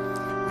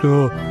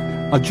 So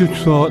I just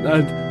thought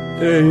I'd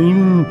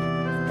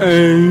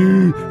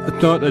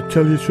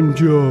tell you some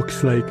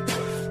jokes, like,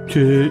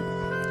 to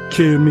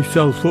cheer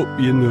myself up,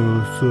 you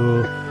know,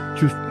 so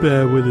just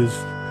bear with us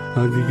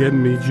as I get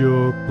me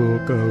joke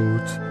book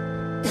out.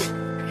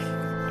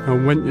 I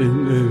went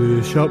into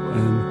the shop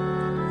and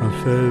I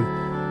said,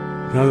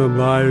 can I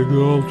buy a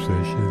goldfish?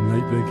 And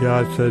like the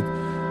guy said,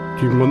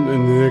 do you want it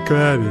in the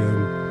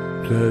aquarium?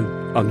 I said,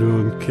 I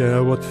don't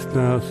care what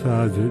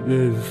size it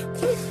is.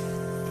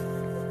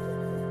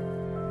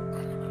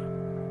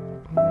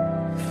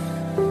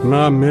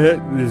 My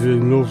mate is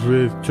in love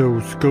with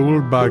 2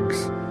 school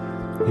bags.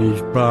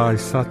 He's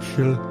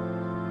bisexual.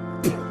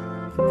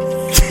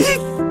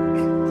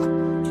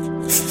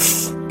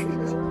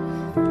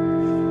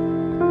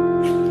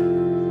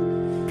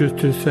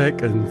 Just a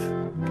second.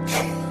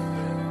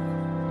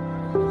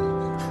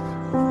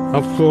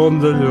 I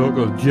phoned the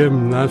local gym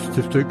and asked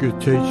if they could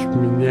teach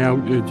me how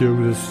to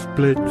do the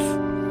splits.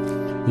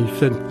 He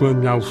said,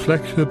 well, how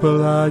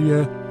flexible are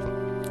you?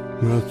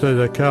 And I said,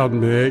 I can't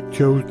make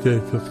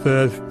Tuesdays or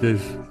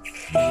Thursdays.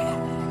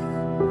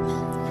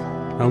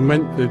 I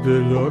went to the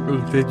local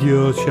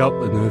video shop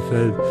and I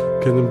said,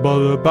 can I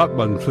borrow a back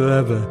one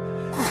forever?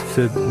 He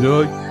said,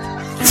 no,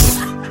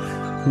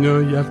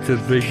 you have to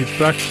bring it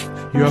back.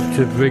 You have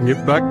to bring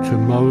it back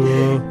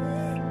tomorrow.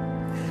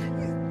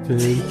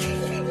 Then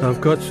I've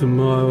got some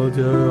more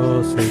other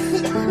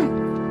horses.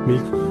 My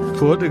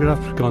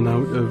photograph's gone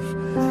out of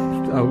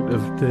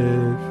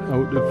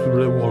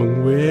the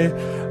wrong way.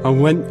 I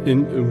went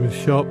into a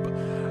shop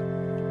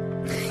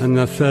and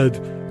I said,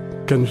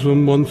 can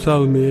someone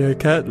sell me a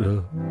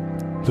kettle?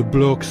 The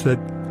bloke said,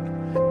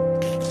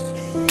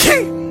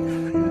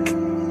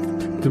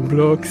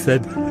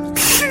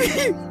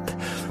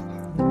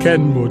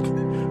 Kenwood.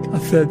 I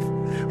said,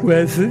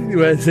 where's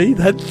he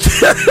then?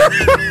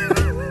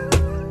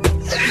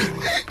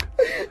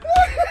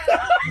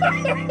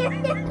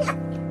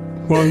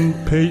 One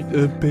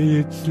Peter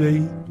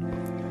Beardsley.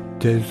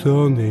 There's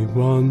only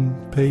one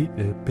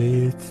Peter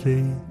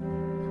Beardsley.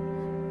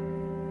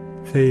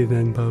 See you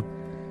then, Bob.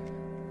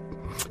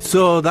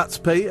 So that's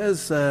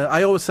Peter's.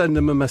 I always send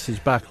him a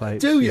message back, like.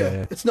 Do you?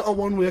 Yeah. It's not a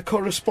one-way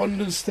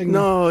correspondence thing.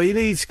 No, he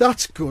needs.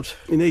 That's good.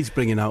 He needs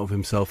bringing out of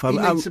himself. He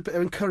needs a bit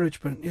of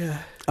encouragement. Yeah.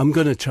 I'm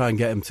going to try and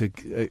get him to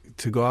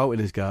go out in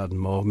his garden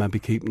more. Maybe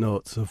keep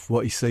notes of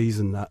what he sees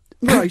and that.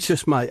 Right.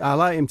 Just I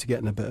like him to get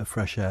in a bit of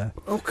fresh air.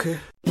 Okay.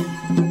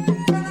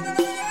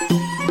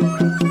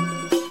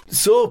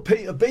 So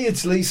Peter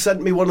Beardsley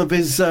sent me one of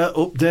his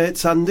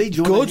updates, Andy. Do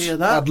you want to hear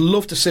that? I'd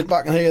love to sit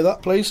back and hear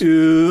that, please.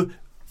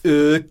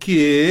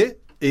 Okay.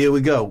 Here we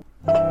go.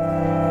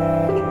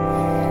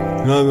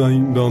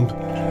 Alright, Bob.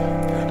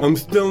 I'm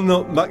still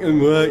not back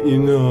in work,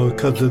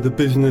 because of the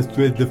business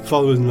with the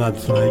foreign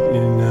lads, so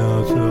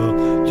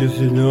just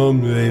at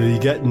home, really,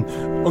 getting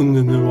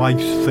under the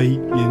wife's feet,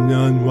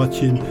 and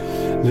watching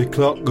the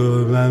clock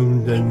go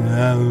round and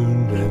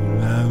round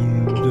and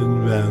round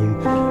and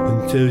round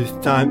until it's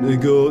time to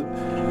go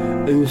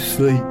and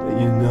sleep,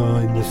 in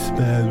the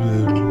spare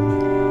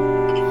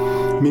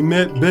room. Me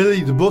mate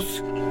Billy, the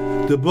bus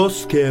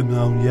came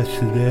round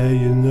yesterday,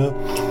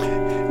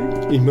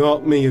 He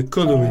brought me a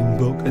colouring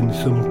book and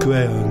some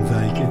crayons,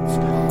 it's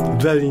a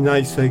very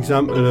nice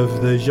example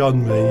of the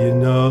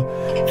genre,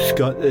 It's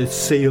got a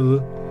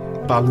seal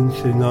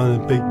balancing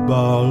on a big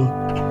ball,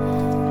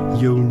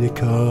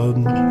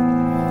 unicorn,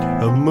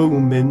 a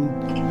moomin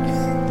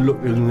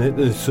looking at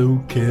the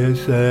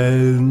suitcase,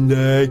 and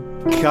a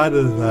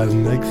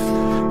caravan next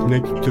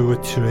to a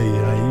tree,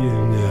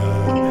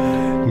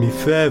 My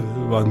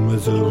favourite one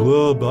was a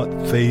robot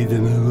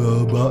feeding a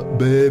robot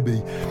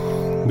baby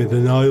with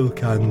an oil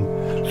can,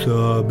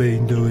 so I've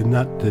been doing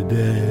that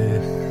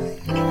today.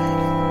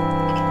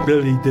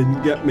 Billy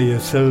didn't get me a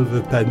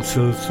silver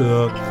pencil,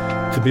 so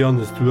to be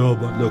honest, the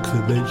robot looks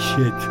a bit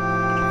shit.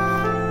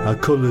 I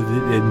coloured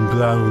it in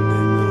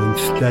brown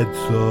instead,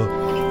 so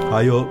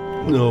I hope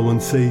no one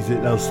sees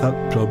it, else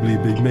that'd probably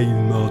be me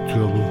in more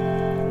trouble.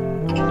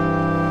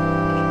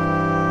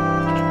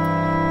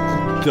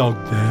 Dog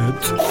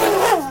dirt.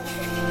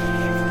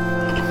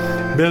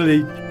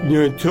 Billy,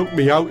 took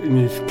me out in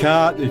his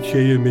car to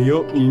cheer me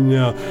up,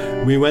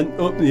 We went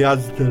up the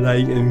Asda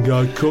Lake and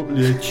got a couple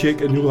of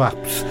chicken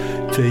wraps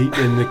to eat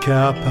in the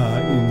car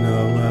park,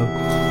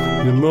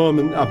 Well, the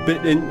moment I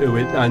bit into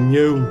it, I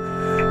knew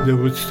there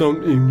was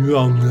something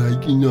wrong,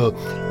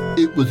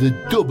 It was a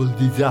double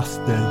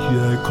disaster,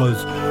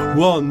 because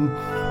one,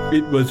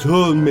 it was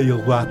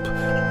wholemeal wrap,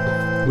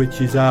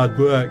 which is hard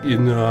work,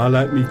 I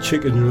like me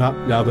chicken wrap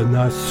to have a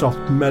nice soft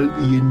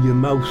melty in your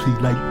mouthy,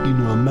 melt in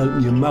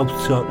your mouth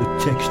sort of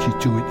texture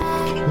to it.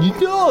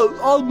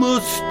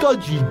 Almost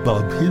stodgy,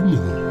 Bob,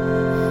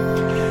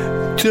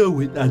 To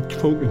it, that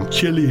fucking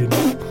chilli in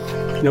it.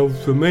 Now,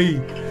 for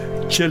me,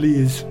 chilli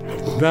is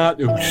that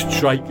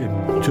striking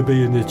to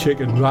be in the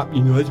chicken wrap,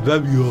 it's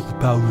very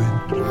overpowering.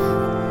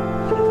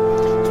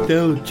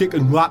 Still,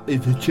 chicken wrap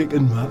is a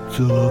chicken wrap,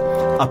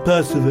 so I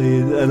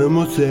persevered, and I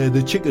must say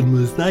the chicken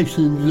was nice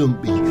and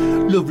lumpy.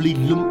 Lovely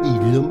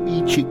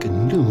lumpy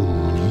chicken. Oh,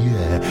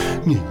 yeah.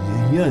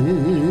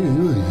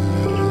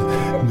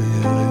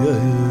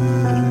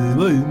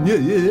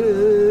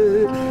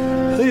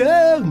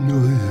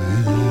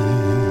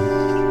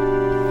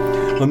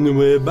 On the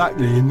way back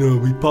there,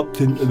 we popped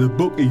into the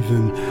bookies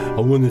and I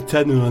won a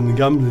tenner on the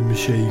gambling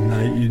machine,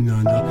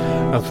 and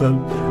I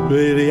felt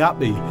really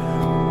happy.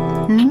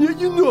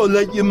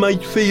 Like you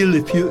might feel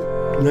if you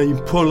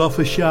pull off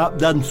a sharp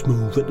dance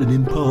move at an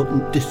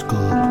important disco.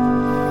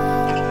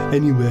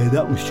 Anyway,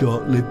 that was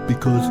short-lived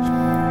because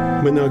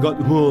when I got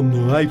home,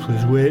 the wife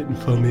was waiting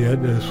for me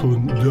at the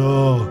front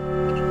door.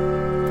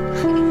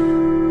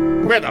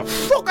 Where the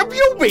fuck have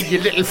you been, you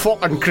little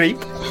fucking creep?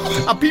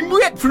 I've been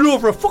waiting for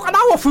over a fucking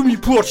hour for me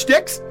porch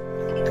sticks.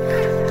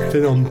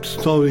 Then I'm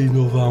sorry,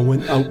 love, I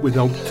went out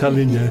without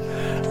telling you.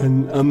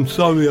 And I'm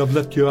sorry I've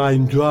left you high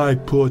and dry,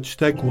 porch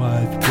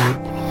stick-wise,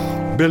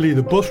 but Billy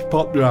the bus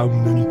popped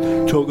round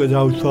and took us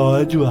out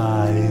for a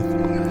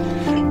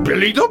drive.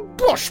 Billy the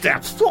bus,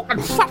 that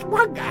fucking fat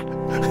wanker.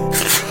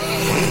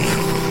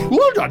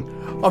 Hold on,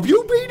 have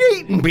you been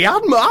eating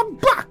behind my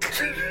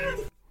back?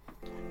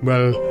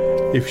 Well,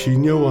 if she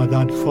knew I'd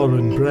had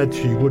foreign bread,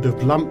 she would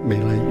have lamped me,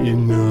 like, you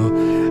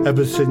know.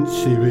 Ever since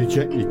she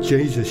rejected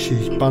Jesus,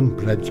 she's banned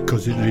bread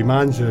because it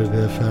reminds her of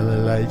the fella,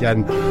 like,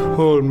 and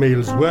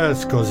wholemeal's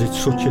worse because it's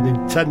such an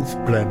intense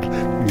bread.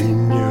 You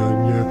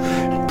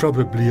know,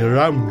 probably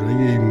around, like,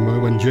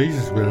 even when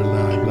Jesus was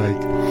alive,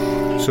 like.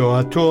 So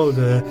I told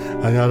her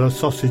I had a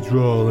sausage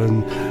roll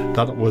and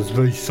that I was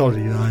very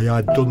sorry I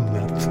had done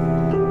that.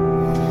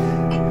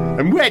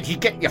 And where'd you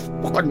get your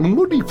fucking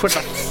money for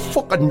that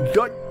fucking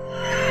doll?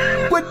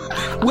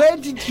 Where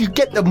did you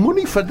get the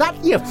money for that,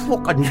 you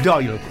fucking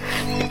doll?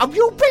 Have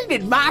you been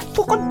in my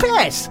fucking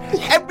purse?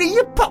 Empty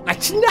your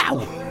pockets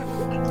now.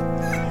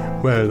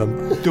 Well,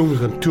 I'm doing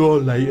them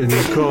told, like, and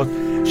of course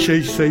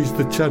she sees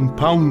the £10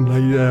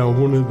 like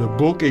one of the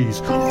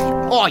bookies.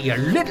 Oh, you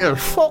little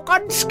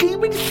fucking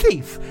scheming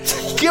thief.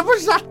 Give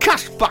us that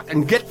cash back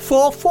and get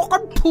 4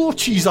 fucking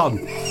porchies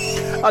on.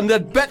 And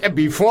they'd better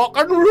be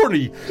fucking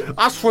runny.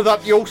 As for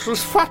that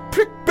useless fat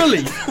prick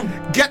Billy,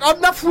 get on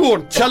the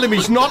phone, tell him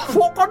he's not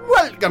fucking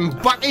welcome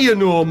back here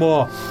no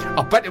more.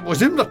 I bet it was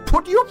him that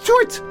put you up to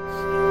it.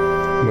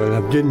 Well,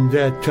 I didn't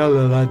dare tell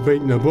her I'd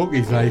beaten the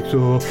bookies, like,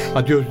 so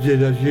I just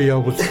did as I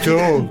was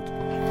told.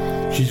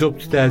 She's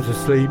upstairs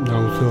asleep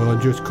now, so I'm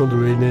just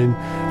colouring in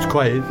as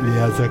quietly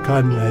as I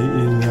can,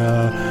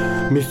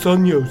 like, my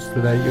son used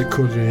to like a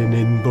colouring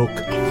in book.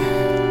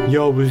 He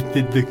always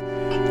did the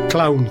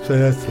clown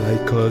first,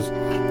 like, because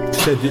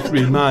he said it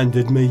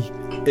reminded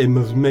him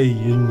of me,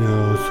 you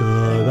know,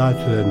 so that's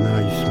a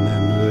nice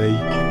memory.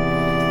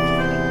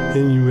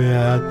 Anyway,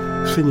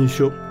 I'd finish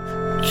up,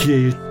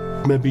 cheers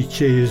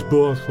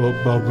both up,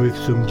 Bob, with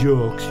some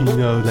jokes, you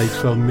know, like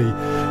from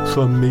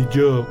me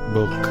joke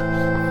book.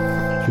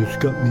 Just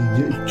got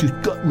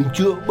me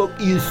joke book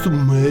here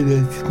somewhere.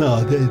 That's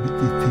not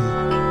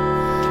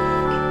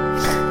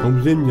I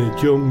was in the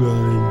jungle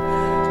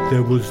and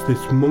there was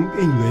this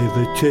monkey with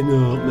a tin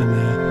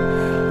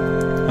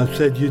opener. I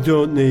said, you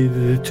don't need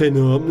a tin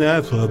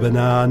opener for a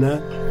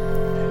banana.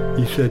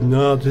 He said,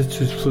 no, this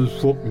is for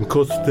fucking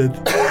custard.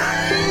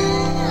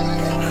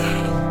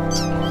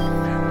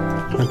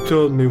 I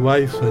told my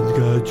wife I'd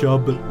got a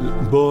job at the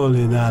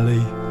bowling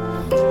alley.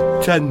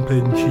 10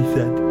 pence, she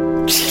said.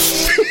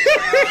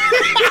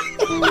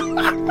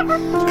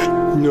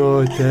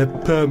 No, it's a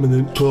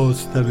permanent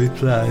post, I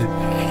replied.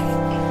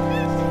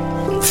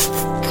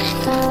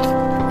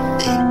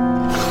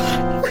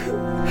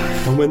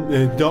 I went to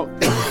the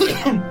doctor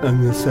and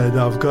they said,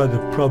 I've got a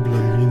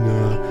problem, you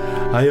know.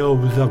 I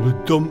always have a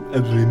dump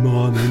every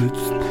morning at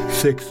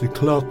 6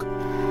 o'clock.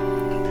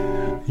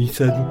 He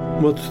said,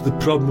 what's the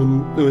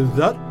problem with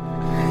that?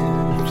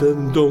 I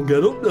said, don't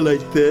get up till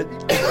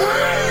 8:30.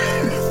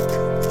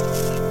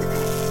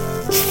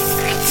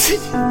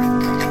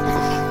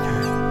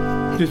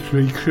 This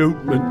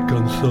recruitment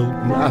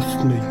consultant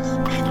asked me,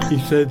 he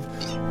said,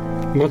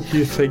 what do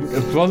you think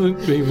of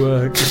voluntary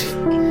work?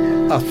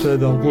 I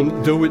said, I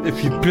wouldn't do it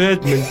if you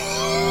paid me.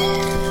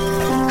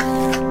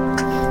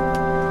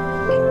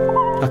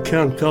 I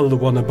can't tell the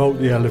one about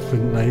the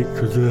elephant, like,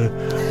 because the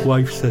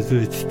wife says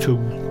it's too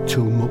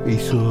mucky,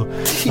 so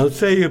I'll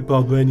say it,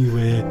 Bob,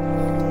 anyway.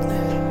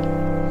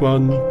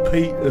 One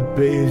Peter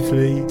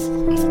Beardsley,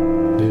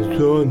 there's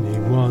only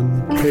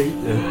one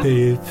Peter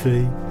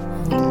Beardsley.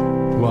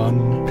 One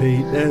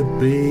Peter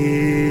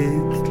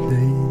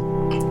Beardsley.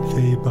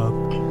 See, Bob.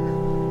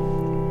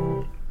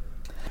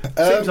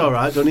 Seems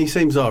alright, doesn't he?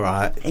 Seems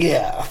alright.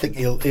 Yeah, I think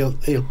he'll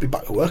be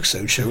back to work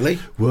soon, surely.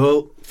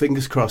 Well,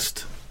 fingers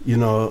crossed. You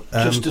know,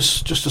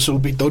 justice will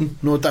be done,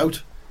 no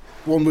doubt.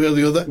 One way or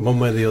the other. One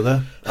way or the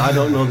other. I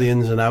don't know the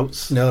ins and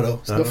outs. No,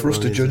 it's not for us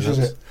to judge, is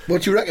it?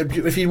 What do you reckon?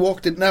 If he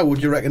walked in now,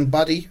 would you reckon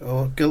baddie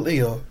or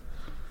guilty or?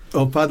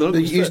 Oh, pardon.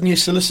 Using your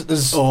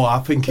solicitor's. Oh, I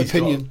think he's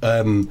opinion.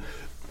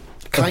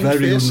 got a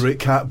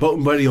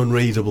very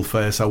unreadable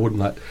face. I wouldn't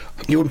like.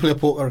 You wouldn't play a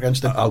poker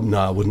against him? No,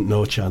 I wouldn't.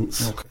 No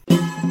chance. Okay.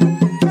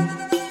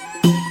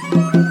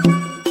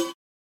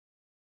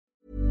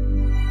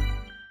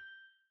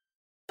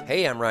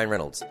 Hey, I'm Ryan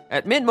Reynolds.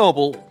 At Mint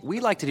Mobile, we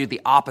like to do the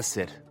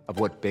opposite of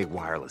what Big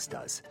Wireless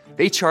does.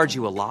 They charge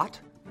you a lot,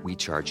 we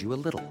charge you a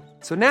little.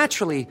 So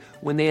naturally,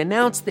 when they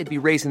announced they'd be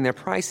raising their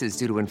prices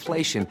due to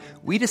inflation,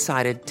 we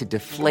decided to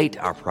deflate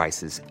our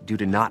prices due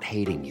to not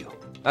hating you.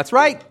 That's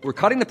right. We're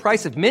cutting the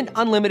price of Mint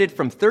Unlimited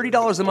from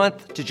 $30 a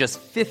month to just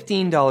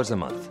 $15 a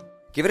month.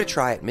 Give it a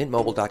try at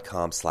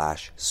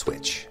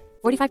mintmobile.com/switch.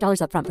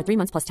 $45 up front for 3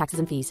 months plus taxes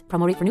and fees.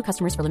 Promo rate for new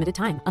customers for limited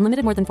time.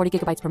 Unlimited more than 40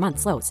 gigabytes per month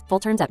slows. Full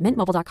terms at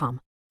mintmobile.com.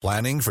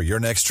 Planning for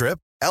your next trip?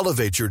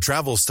 Elevate your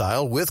travel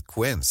style with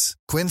Quince.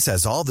 Quince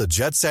has all the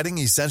jet-setting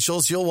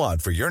essentials you'll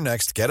want for your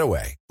next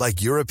getaway,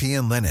 like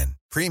European linen,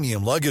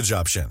 premium luggage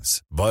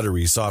options,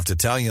 buttery soft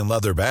Italian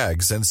leather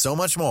bags, and so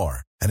much more.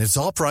 And it's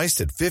all priced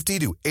at 50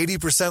 to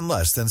 80%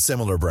 less than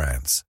similar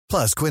brands.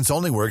 Plus, Quince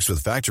only works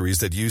with factories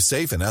that use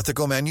safe and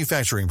ethical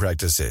manufacturing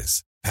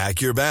practices.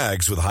 Pack your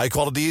bags with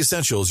high-quality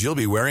essentials you'll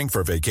be wearing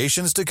for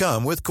vacations to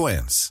come with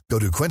Quince. Go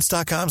to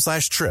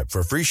quince.com/trip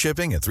for free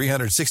shipping and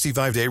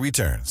 365-day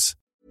returns.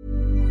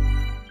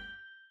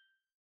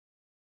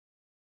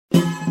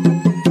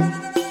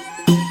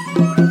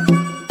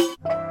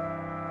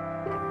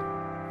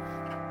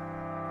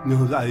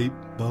 No, that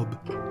ain't, Bob.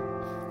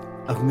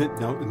 I've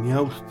nipped out in the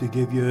house to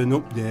give you an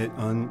update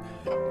on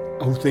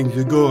how things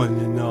are going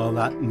and all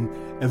that, and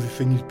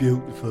everything's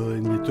beautiful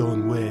in its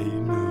own way,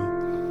 you know.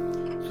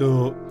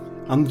 So,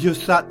 I'm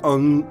just sat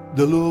on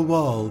the low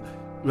wall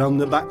round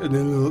the back of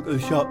the local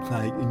shop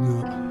site, you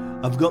know.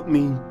 I've got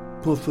me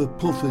puffer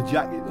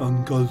jacket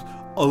on, because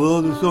although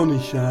the sun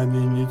is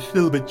shining, it's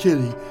still a bit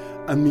chilly,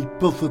 and me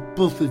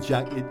puffer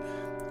jacket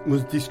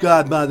was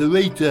described by the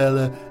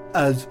retailer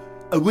as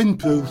a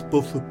windproof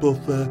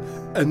buffer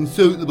and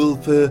suitable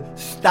for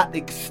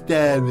static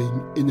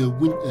staring in a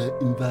winter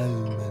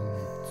environment.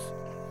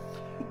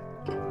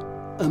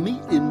 I'm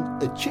eating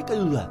a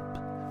chicken wrap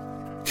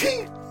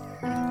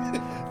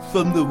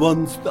from the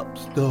One Stop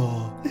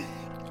Store.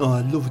 Oh,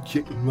 I love a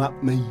chicken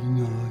wrap, me, you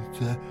know.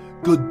 It's a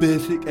good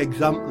basic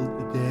example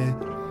today.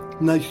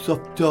 Nice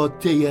soft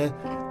tortilla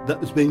that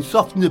has been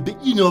softened a bit,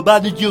 you know, by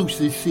the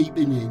juices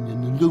seeping in,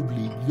 and a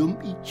lovely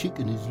lumpy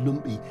chicken is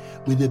lumpy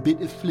with a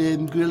bit of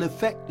flame grill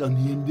effect on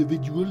the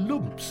individual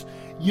lumps,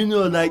 you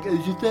know, like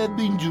as if they've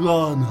been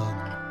drawn on.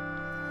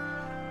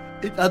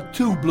 It had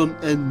two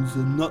blunt ends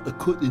and not a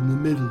cut in the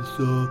middle,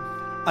 so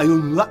I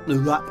unwrapped the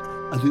wrap,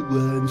 as it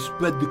were, and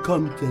spread the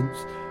contents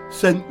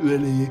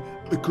centrally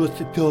across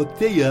the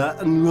tortilla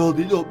and rolled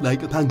it up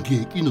like a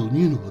pancake, you know,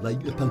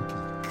 like a pancake.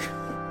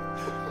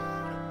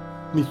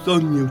 My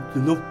son used to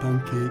love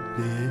pancake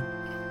day.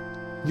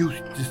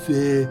 Used to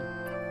say,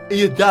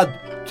 "Here, Dad,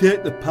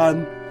 take the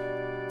pan.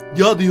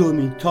 You're the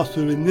only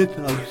tosser in this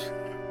house."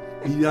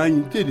 He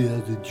did it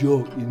as a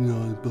joke, you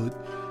know, but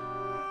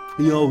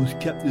he always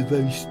kept a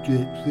very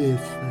straight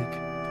face, like.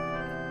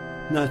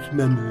 Nice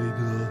memory,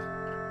 though.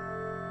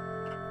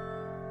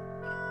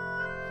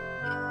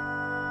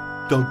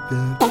 Dog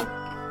dead.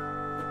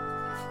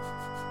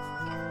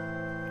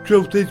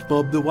 Truth is,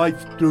 Bob, the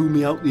wife threw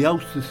me out the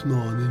house this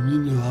morning, you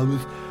know. I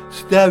was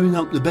staring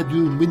out the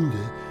bedroom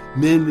window,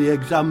 mainly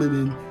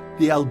examining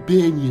the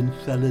Albanian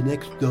fella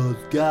next door's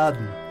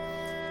garden.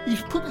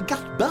 He's put a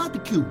gas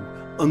barbecue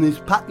on his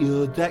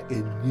patio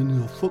decking, you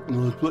know, fuck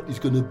knows what he's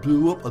going to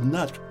brew up on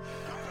that.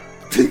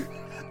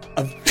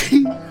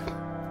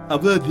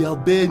 I've heard the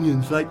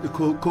Albanians like to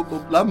cook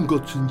up lamb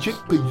guts and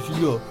chickpeas,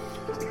 you know.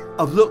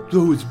 I've looked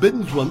through his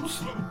bins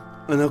once,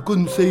 and I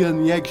couldn't see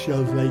any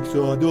eggshells, like,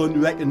 so I don't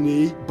reckon they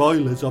eat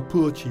boilers or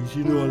porches,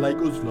 you know, like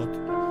us lot.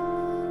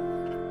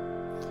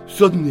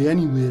 Suddenly,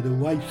 anyway, the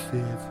wife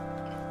says,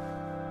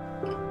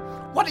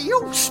 "What are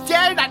you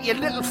staring at, you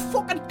little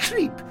fucking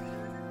creep?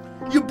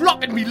 You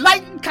blocking me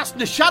light and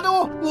casting a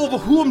shadow over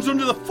homes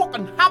under the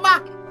fucking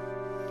hammer?"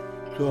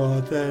 So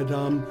I said,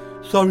 "I'm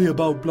sorry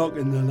about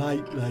blocking the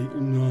light, like,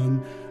 you know,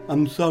 and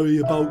I'm sorry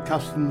about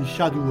casting the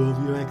shadow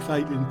over your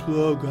exciting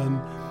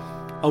programme.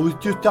 I was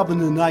just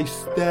having a nice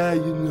stare,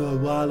 you know,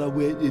 while I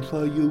waited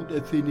for you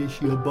to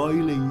finish your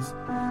boilies."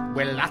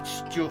 "Well,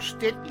 that's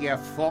just it, you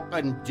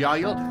fucking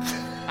Doyle.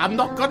 I'm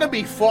not gonna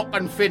be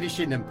fucking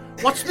finishing them.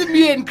 What's the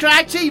main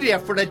criteria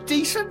for a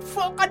decent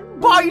fucking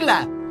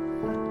boiler?"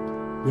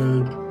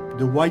 "Well,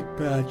 the white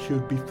part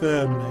should be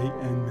firm, like,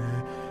 and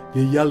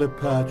the yellow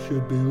part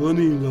should be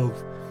runny, love."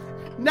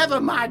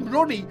 "Never mind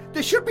runny,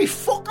 they should be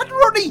fucking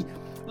runny.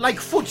 Like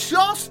foot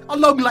sauce, or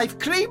long life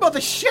cream, or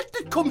the shit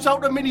that comes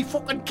out of mini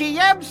fucking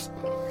KMs.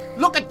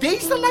 Look at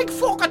these, they're like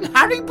fucking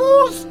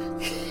Haribos."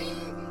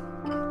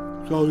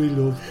 "Sorry,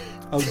 love,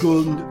 I'll go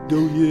and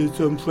do you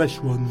some fresh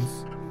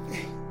ones."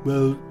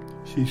 Well,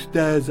 she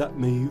stares at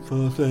me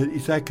for 30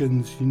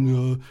 seconds, you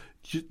know,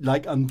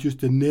 like I'm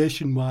just a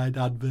nationwide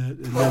advert,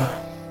 and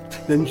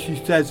then she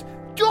says,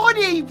 "Don't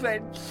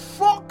even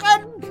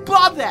fucking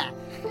bother.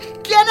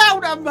 Get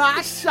out of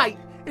my sight.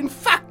 In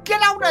fact,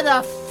 get out of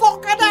the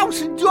fucking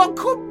house and don't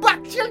come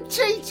back till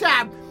tea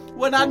time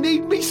when I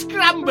need me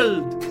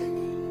scrambled."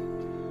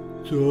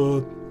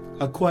 So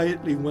I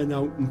quietly went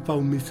out and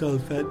found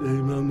myself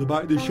around the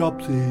back of the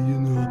shops here, you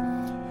know.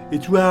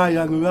 It's where I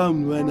hung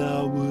around when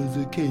I was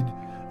a kid,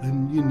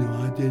 and, you know,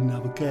 I didn't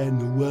have a care in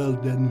the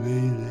world then,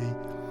 really.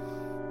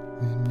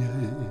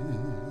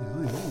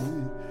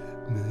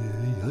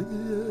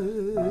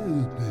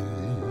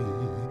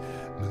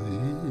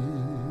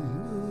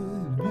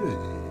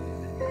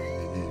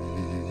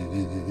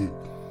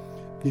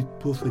 This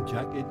puffer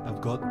jacket I've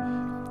got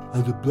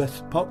has a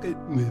breast pocket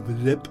with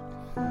a zip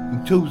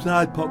and two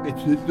side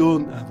pockets that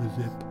don't have a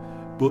zip,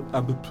 but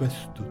I'm a press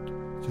stud.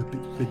 It's a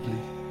bit fiddly.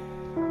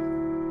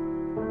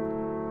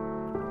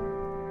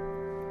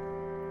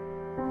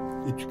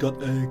 it's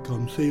got a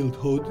concealed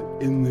hood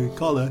in the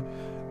collar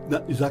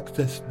that is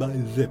accessed by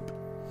a zip.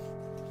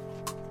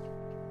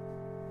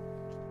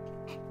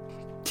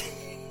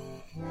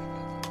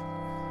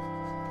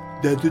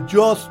 There's a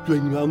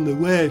drawstring round the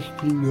waist,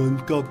 you know, and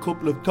it's got a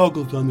couple of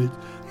toggles on it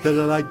that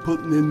I like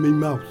putting in my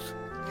mouth.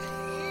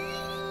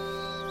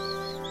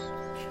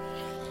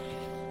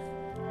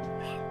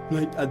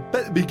 Like, I'd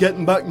better be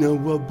getting back now,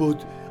 Rob,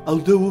 but I'll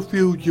do a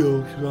few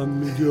jokes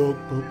around my joke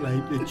book,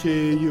 like to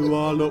cheer you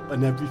all up,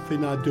 and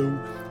everything I do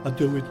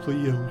it for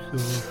you, so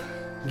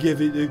give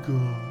it a go.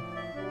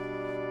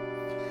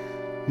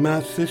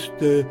 My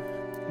sister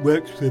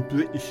works for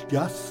British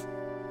Gas.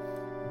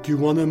 Do you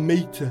want to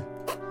meet her?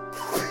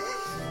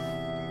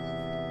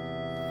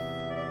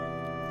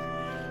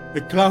 A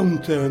clown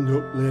turned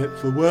up late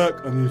for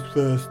work on his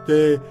first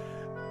day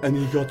and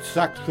he got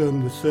sacked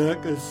from the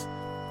circus.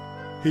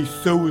 He's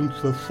suing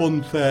for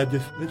funfair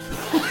dismissal.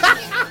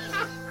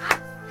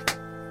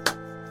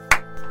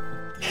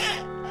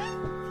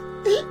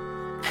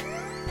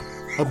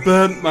 I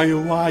burnt my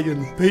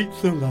Hawaiian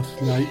pizza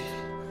last night.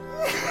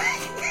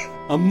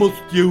 I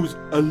must use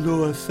a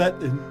lower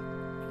setting.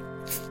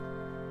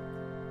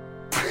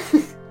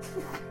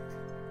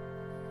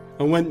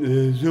 I went to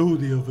the zoo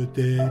the other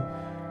day.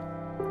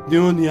 The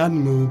only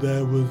animal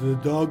there was a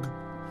dog.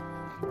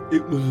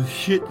 It was a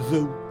shit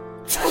zoo.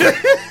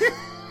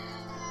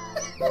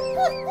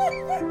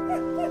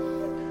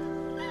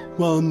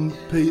 One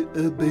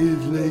Peter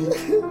Beardsley.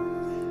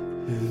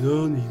 There's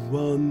only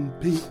one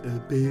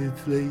Peter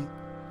Beardsley.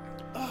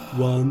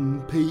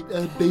 One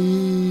Peter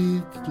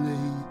Beardsley.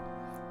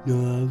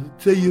 No, I'll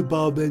see you,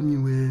 Bob,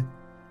 anyway.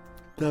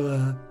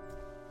 Ta-ra.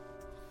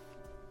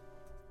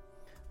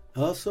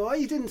 Oh, so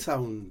he didn't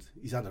sound...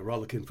 He's had a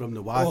rollicking from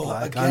the wife,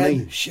 like, again,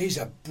 hasn't he? she's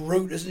a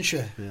brute, isn't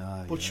she?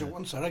 Yeah, but she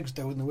wants her eggs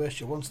down the way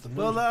she wants them.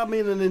 Well, I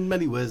mean, and in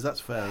many ways,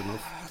 that's fair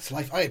enough. It's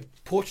like, I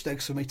had poached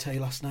eggs for my tea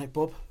last night,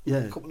 Bob.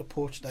 Yeah. A couple of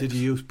poached eggs. Did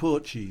you use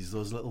poached cheese,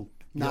 those little...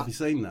 Nah, have you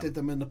seen them? Did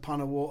them in a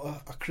pan of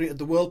water. I created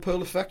the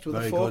whirlpool effect with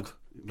Very a fork. good.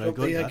 Very Dropped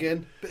the good, egg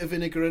in, bit of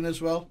vinegar in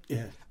as well.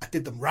 Yeah. I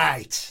did them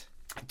right.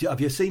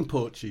 Have you seen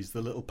poached cheese,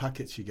 the little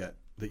packets you get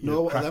that you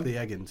No, what are crack them? the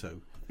egg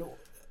into? No.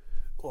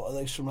 What are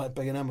they, from like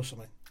B&M or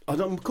something? I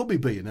don't, could be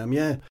B&M,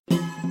 yeah. Do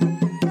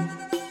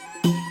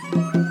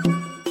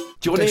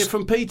you want to hear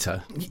from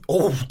Peter?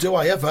 Oh, do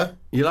I ever?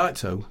 You like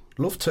to?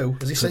 Love to.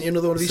 Has he sent you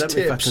another one of these Send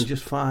me if I tips? can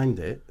just find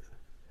it.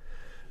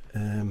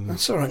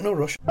 That's all right, no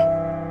rush.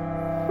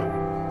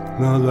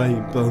 No,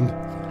 right, Bond.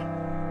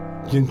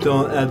 You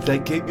don't have to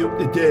keep you up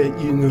to date,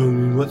 you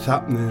know, what's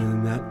happening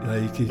and that.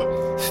 Like, he's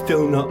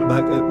still not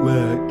back at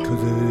work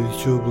because of the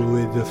trouble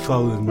with the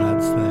foreign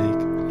lads, like.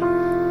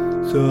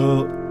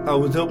 So, I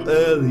was up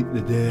early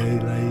today,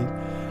 like.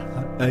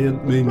 I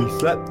hadn't really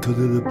slept because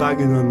of the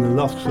bagging on the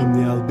loft from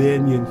the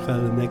Albanian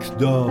fella next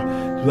door,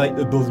 right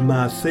above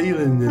my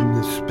ceiling in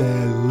the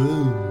spare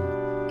room.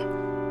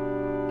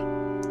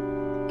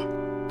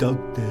 Dog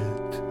dirt.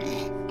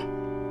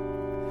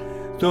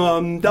 So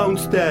I'm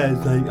downstairs,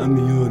 like, on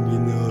my own, you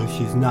know,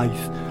 she's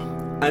nice.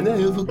 And I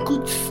have a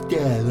good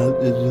stare out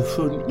of the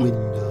front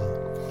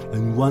window.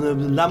 And one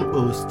of the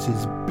lampposts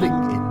is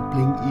blinking,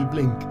 blinky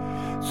blink.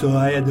 So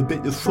I had a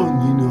bit of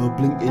fun, you know,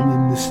 blinking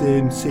in the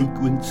same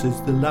sequence as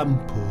the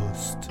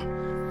lamppost.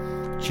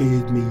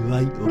 Cheered me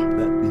right up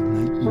that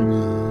night, you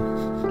know.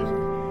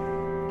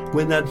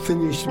 When I'd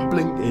finished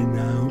blinking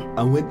now,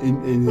 I went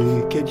into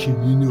the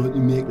kitchen, you know, to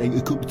make like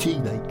a cup of tea,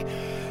 like.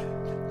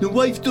 The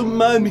wife don't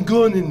mind me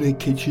going in the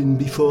kitchen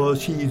before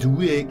she's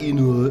awake, you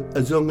know,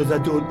 as long as I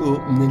don't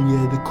open any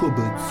of the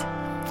cupboards.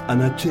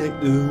 And I take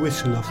the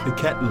whistle off the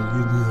kettle,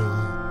 you know.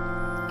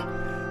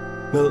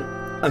 Well,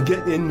 I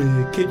get in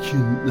the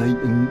kitchen,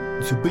 like, and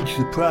it's a big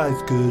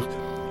surprise, because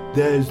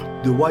there's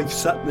the wife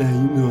sat there,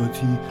 you know,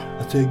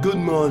 I say, good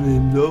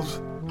morning, love.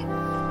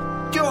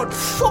 Don't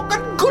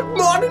fucking good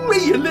morning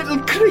me, you little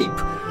creep.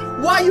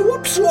 Why are you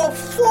up so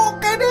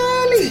fucking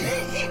early?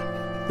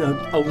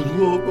 I was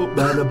woke up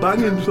by the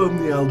banging from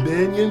the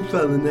Albanian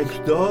fella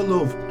next door,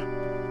 love.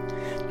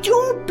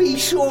 Don't be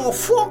so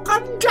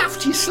fucking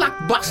daft, you slack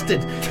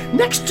bastard.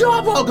 Next door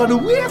I've all gone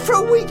away for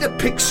a week to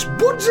pick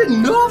spuds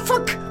in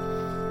Norfolk.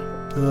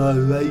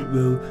 Alright,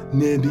 well,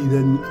 maybe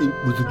then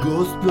it was a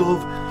ghost,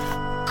 love.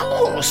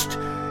 Ghost?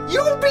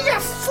 You'll be a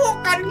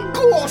fucking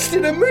ghost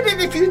in a minute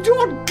if you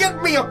don't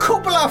get me a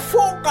couple of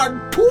fucking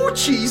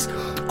porchies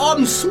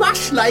on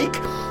Smash like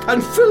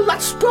and fill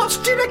that Sports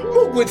Direct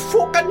mug with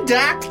fucking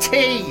dark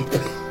tea.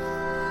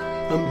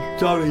 I'm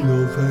sorry,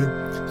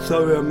 love.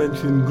 Sorry I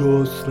mentioned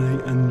ghosts,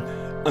 like, and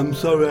I'm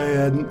sorry I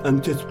hadn't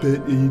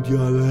anticipated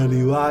your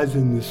early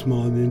rising this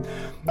morning.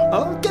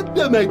 I'll get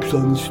them eggs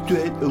on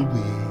straight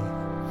away.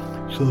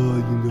 So,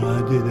 you know,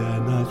 I did a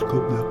nice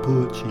couple of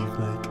porchies,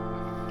 like.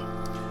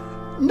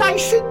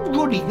 Nice and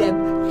runny,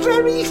 them.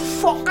 Very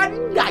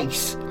fucking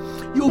nice.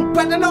 You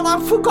better not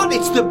have forgot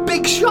it's the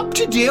big shop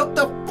today up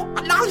the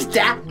fucking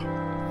Asda.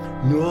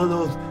 No,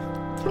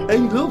 love. Hey,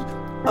 love,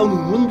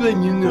 I'm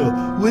wondering, you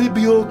know, would it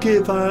be okay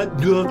if I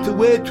drove to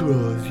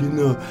Waitrose, you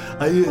know?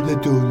 I heard they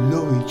do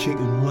lovely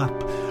chicken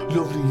wrap,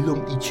 lovely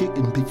lumpy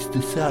chicken bits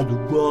the side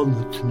of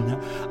walnuts and that.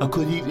 I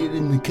could eat it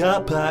in the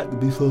car park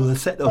before I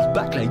set off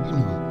back, like, you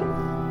know.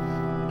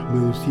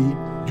 Well, she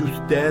just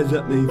stares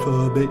at me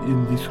for a bit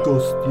in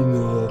disgust, you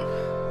know,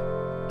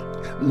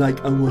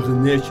 like I was a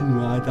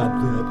nationwide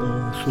advert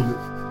or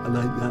something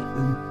like that.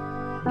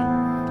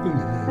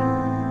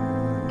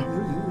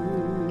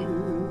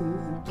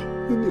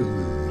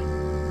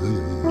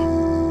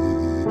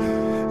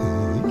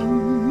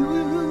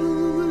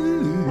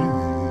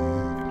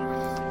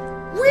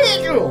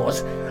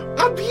 Waitrose,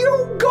 have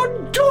you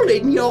gone dull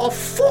in your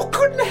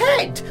fucking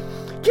head?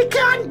 You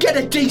can't get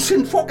a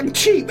decent fucking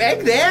cheap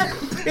egg there.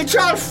 It's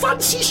all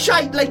fancy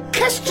shite like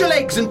kestrel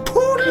eggs and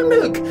poodle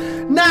milk.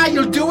 Now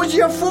you'll do as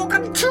you're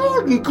fucking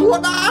told and go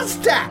to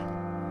Asda.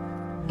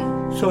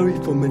 Sorry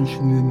for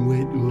mentioning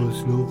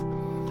Waitrose, love.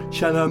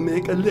 Shall I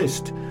make a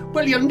list?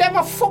 Well, you'll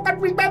never fucking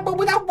remember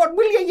without one,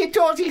 will you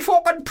dozy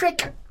fucking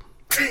prick?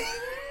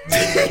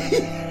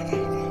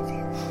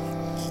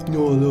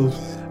 No, love.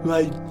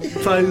 Right,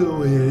 fire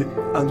away.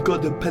 I've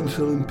got the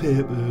pencil and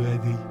paper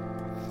ready.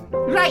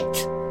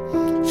 Right.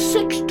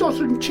 6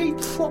 dozen cheap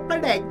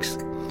fucking eggs.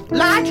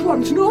 Large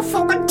ones, no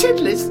fucking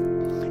tiddlers.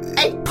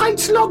 8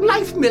 pints long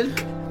life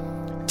milk.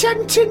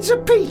 10 tins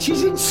of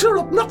peaches in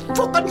syrup, not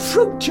fucking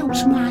fruit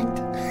juice, mind.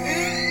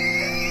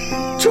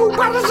 2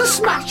 barrels of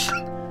smash.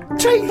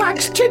 3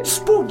 bags tin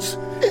spoons.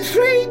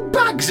 3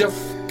 bags of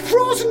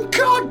frozen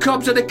corn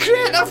cobs and a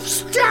crate of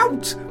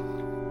stout.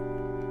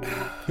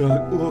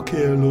 Right,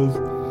 okay, love.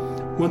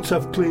 Once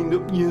I've cleaned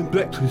up your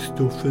breakfast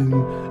stuff and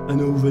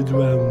overed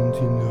round,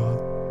 you know.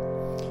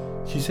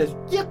 She says,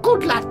 "You're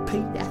good lad,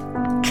 Peter.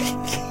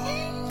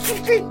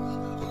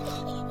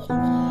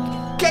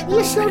 Get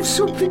yourself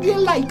something you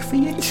like for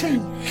your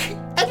tea.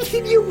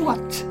 Anything you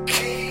want."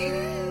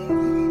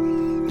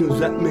 Does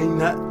that mean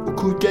that I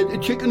could get a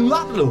chicken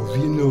wrap, love?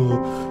 You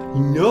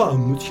know how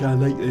much I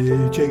like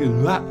a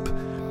chicken wrap.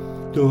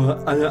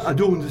 So I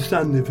don't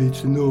understand if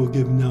it's a no,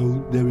 given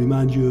how they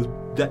remind you of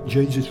that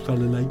Jesus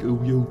fella, like who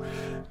you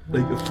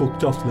like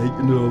fucked off, like,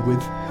 you know,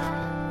 with.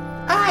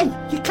 Aye,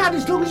 you can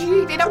as long as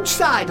you eat it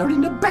outside or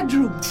in the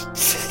bedroom.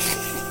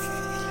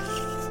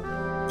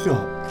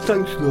 Oh,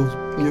 thanks, love.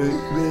 You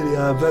really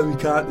are very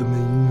kind to me,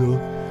 you know.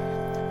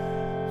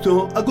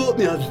 So I go up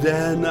my ads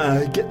there and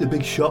I get the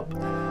big shop.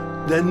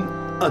 Then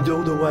I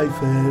do the wife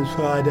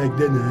fried egg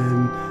dinner,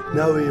 and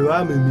now here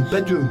I am in my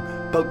bedroom,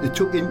 about to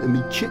tuck into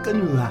me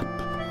chicken wrap.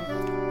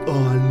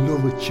 Oh, I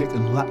love a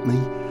chicken wrap, me.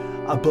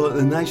 I bought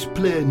a nice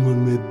plain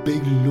one with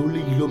big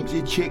lolly lumps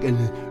of chicken,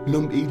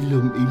 lumpy,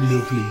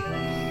 lovely.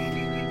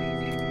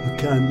 I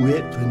can't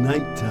wait for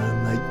night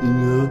time, like, you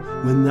know,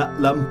 when that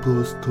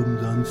lamppost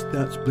comes on,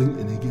 starts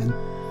blinking again.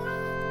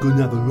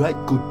 Gonna have a right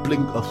good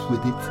blink off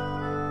with it.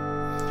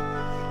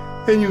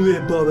 Anyway,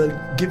 Bob,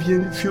 I'll give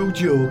you a few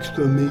jokes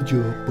from me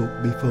joke book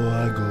before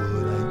I go,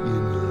 like, you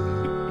know.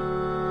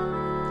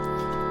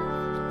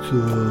 So,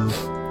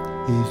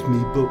 here's me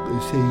book to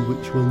see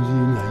which ones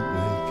you like.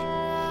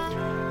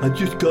 I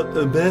just got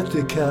a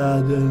birthday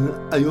card and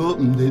I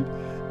opened it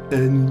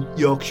and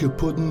Yorkshire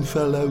pudding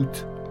fell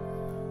out.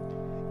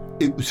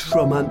 It was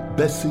from Aunt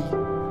Bessie.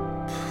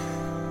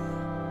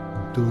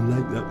 Don't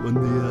like that one,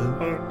 do you?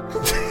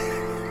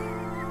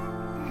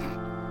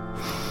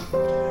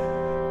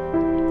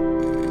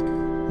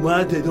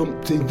 Why did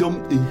Humpty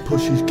Dumpty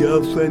push his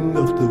girlfriend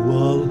off the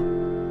wall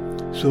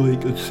so he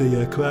could see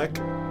her crack?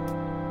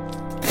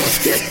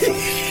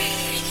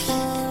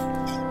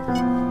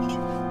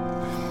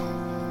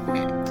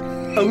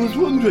 I was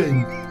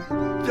wondering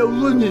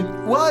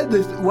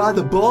why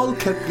the ball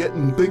kept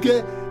getting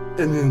bigger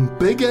and then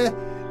bigger,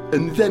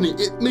 and then it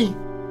hit me.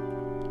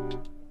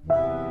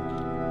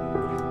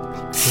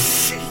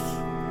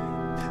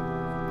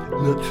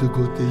 Not so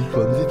good, these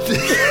ones.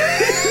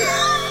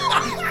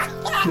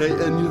 Right,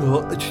 and you know,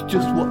 it's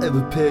just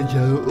whatever page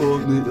I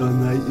open it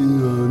on, like, you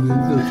know, and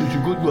it's not such a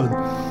good one.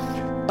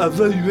 I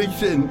very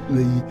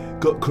recently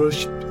got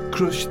crushed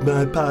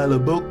my pile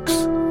of books,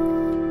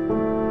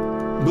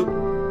 but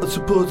I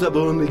suppose I've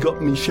only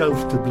got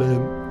myself to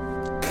blame.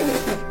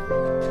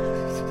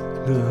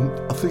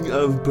 I think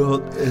I've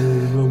brought a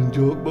wrong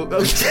joke book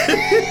out.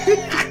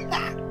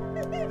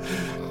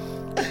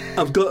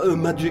 I've got a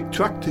magic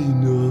tractor, you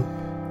know.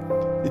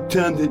 It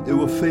turned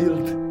into a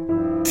field.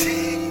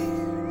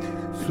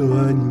 So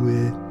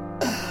anyway,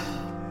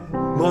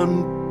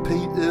 one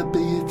Peter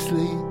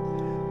Beardsley.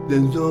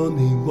 There's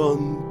only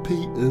one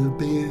Peter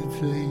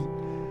Beardsley.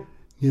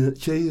 Yeah,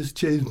 cheers,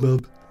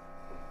 Bob.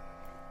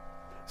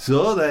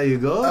 So there you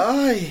go.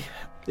 Aye.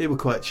 He were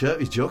quite chirpy.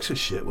 His jokes were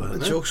shit, weren't they?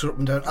 The jokes are up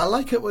and down. I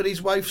like it when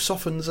his wife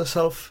softens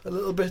herself a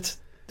little bit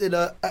in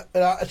her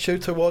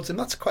attitude towards him.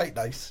 That's quite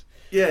nice.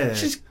 Yeah.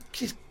 She's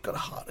got a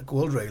heart of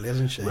gold, really,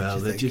 hasn't she? Well,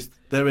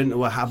 they're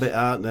into a habit,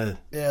 aren't they?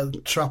 Yeah,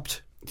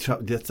 trapped. That's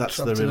trapped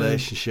the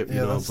relationship, you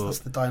know. That's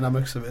the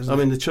dynamics of it, isn't I it?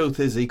 mean, the truth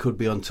is, he could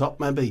be on top,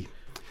 maybe.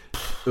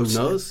 Who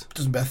knows?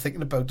 Doesn't bear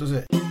thinking about, does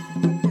it?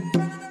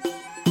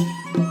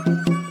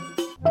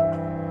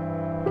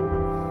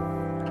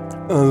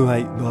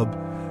 right, Bob.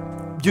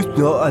 Just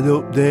thought I'd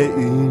update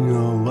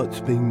you, what's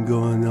been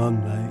going on,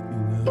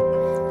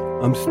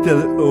 I'm still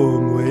at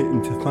home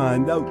waiting to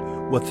find out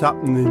what's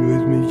happening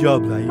with my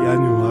job,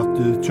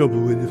 after the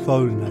trouble with the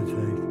foreign lads,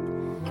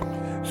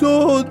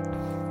 So,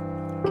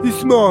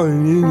 this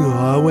morning,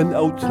 I went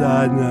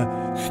outside and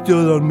I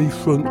stood on my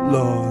front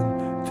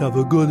lawn to have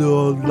a good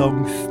old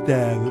long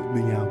stare at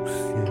my house,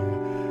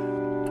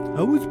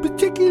 I was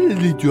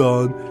particularly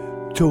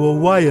drawn to a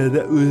wire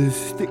that was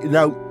sticking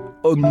out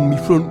on my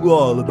front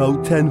wall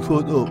about 10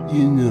 foot up,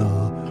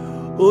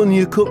 Only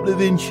a couple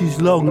of inches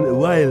long at the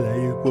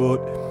wire, but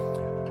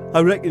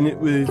I reckon it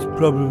was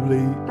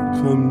probably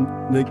from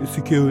like a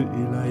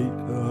security light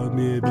or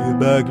maybe a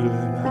burglar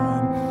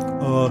alarm,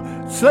 or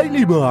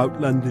slightly more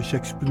outlandish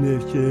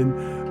explanation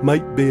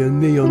might be a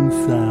neon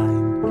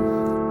sign.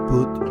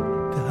 But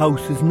the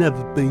house has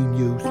never been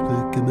used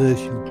for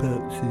commercial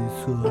purposes,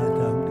 so I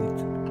doubt it.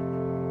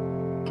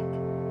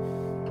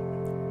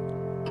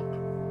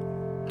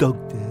 Dog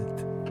dead.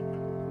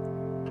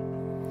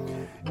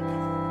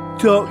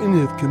 Talking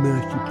of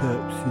commercial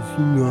purposes,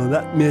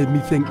 that made me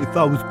think if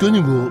I was going to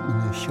open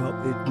a shop,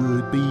 it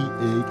would be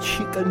a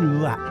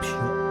chicken wrap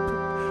shop.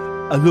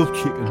 I love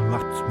chicken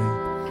wraps,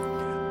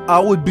 mate. I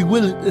would be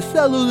willing to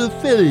sell other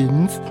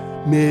fillings,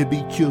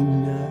 maybe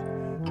tuna,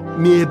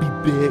 maybe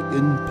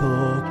bacon,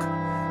 pork,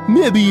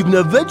 maybe even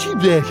a veggie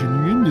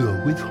version,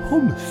 with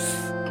hummus.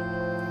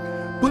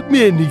 But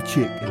mainly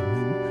chicken,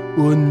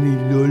 and only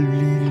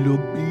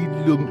lovely,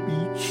 lumpy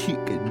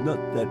chicken, not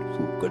that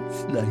fucking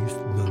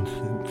sliced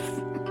nonsense.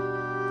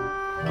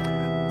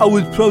 I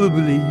would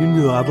probably,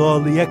 have all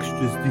the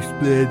extras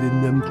displayed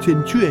in them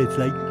tin trays,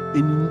 like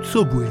in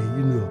Subway,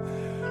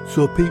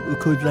 so people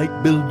could,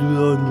 build their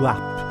own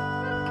wrap.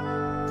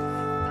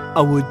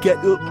 I would get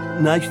up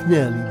nice and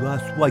early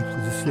whilst wife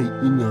was asleep,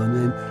 and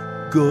then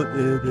go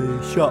to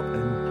the shop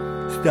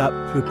and start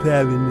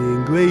preparing the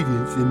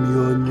ingredients in my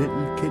own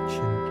little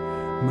kitchen.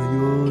 My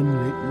own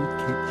little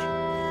kitchen.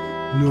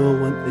 No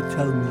one to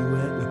tell me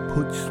where to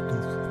put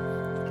stuff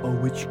or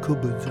which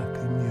cupboards I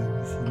can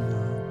use,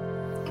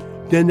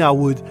 Then I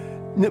would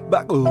nip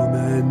back home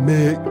and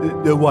make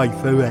the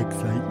wife her eggs,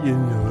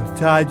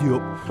 tidy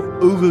up,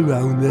 move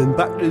around, then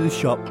back to the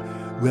shop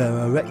where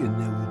I reckon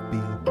there would be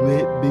a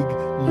great big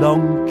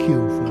long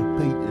queue for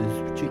Peter's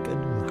chicken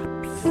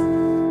wraps.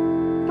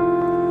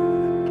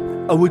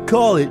 I would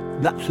call it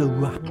That's a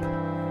Wrap,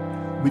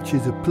 which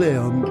is a play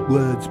on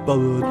words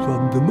borrowed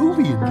from the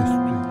movie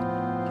industry.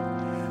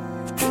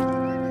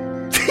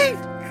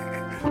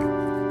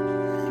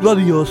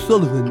 Ronnie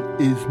O'Sullivan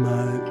is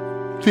my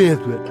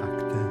favourite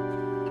actor.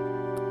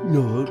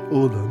 No,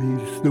 hold on,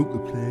 he's a snooker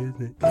player,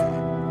 isn't it?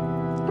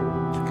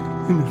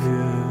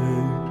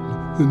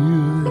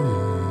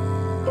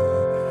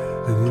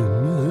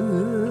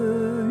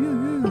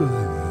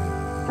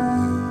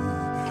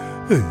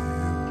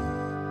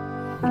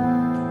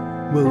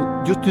 Well,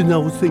 just as I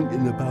was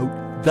thinking about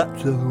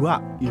That's a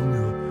Wrap,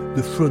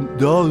 the front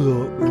door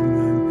open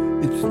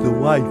and it's the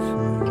wife.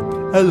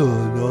 Hello,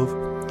 love.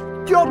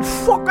 Don't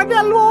fucking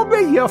hello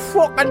me, you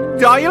fucking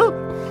dial.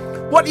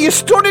 What, you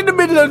stood in the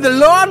middle of the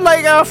lawn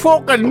like a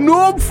fucking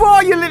gnome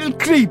for, you little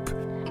creep?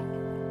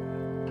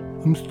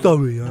 I'm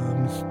sorry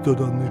I'm stood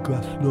on the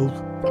grass, love.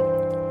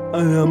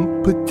 And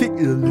I'm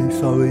particularly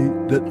sorry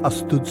that I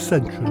stood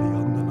centrally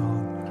on the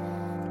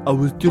lawn. I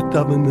was just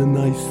having a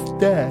nice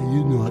stare,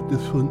 at the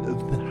front of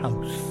the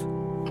house.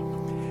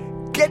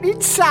 Get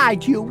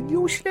inside, you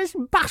useless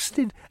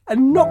bastard,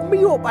 and knock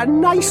me up a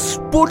nice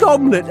spud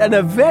omelette and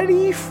a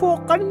very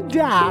fucking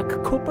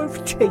dark cup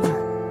of tea.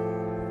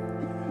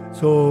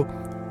 So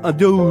I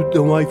do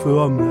the wife her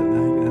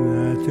omelette,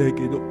 and I take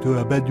it up to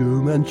her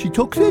bedroom and she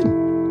tucks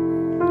in.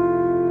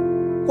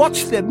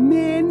 What's the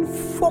main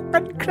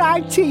fucking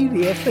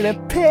criteria for a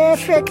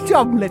perfect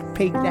omelette,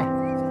 Peter?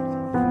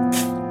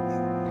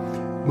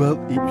 Well,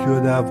 it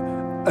should have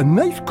a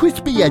nice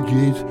crispy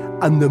edges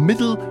and the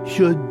middle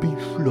should be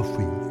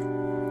fluffy.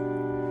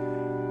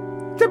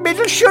 The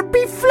middle should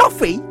be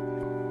fluffy?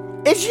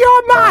 Is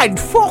your mind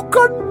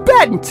fucking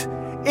bent?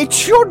 It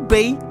should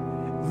be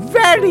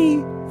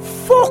very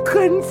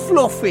fucking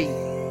fluffy.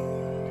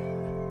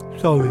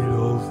 Sorry,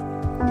 love.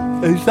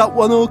 Is that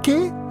one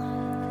okay?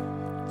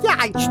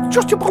 Yeah, it's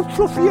just about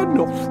fluffy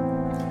enough.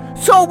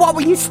 So what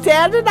were you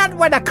staring at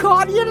when I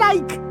caught you,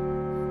 like?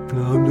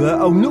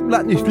 I'm looking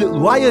at this little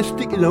wire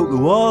sticking out the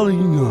wall,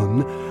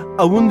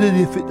 I wondered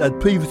if it had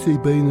previously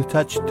been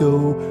attached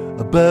to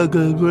a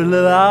burglar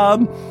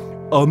alarm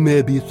or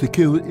maybe a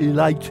security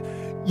light.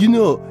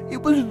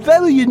 It was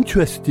very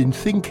interesting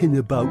thinking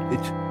about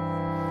it.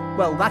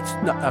 Well, that's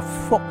not a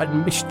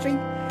fucking mystery.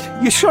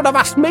 You should have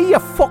asked me, you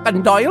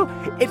fucking Doyle.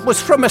 It was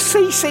from a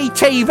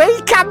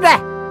CCTV camera.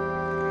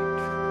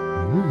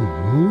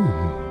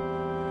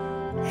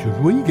 Should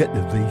we get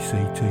the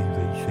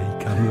VCTV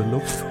camera,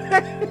 love?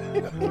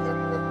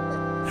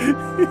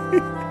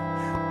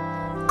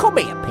 Come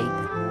here,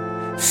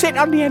 Peter. Sit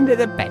on the end of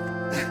the bed.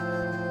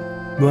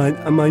 Right,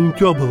 am I in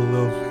trouble,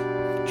 love?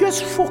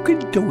 Just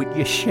fucking do it,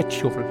 you shit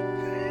shovel.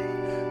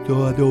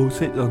 So I don't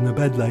sit on the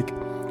bed like...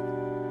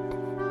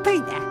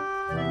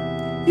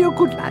 You're a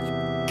good lad.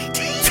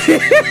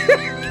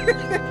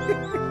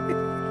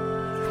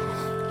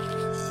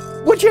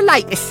 Would you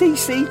like a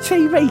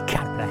CCTV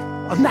camera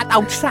on that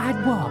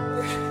outside wall?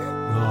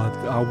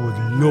 I would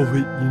love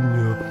it, you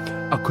know.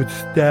 I could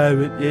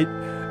stare at it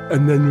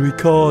and then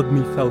record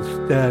myself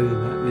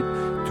staring at it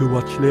to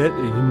watch later,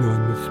 you know,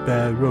 in the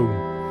spare room.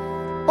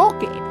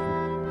 Okay then.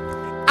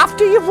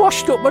 After you've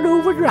washed up and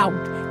over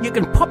round, you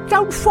can pop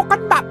down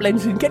fucking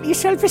Maplins and get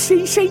yourself a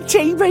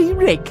CCTV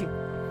rig.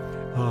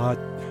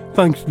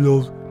 Thanks,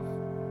 love.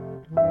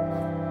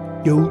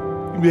 You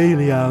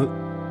really are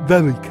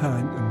very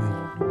kind to me.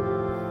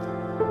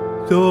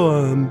 So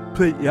I'm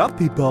pretty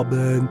happy, Bob,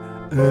 and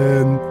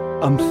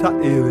I'm sat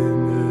here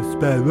in the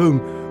spare room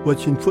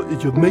watching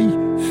footage of me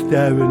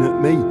staring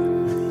at me.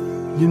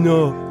 You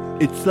know,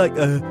 it's like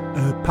a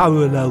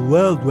parallel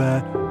world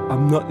where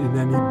I'm not in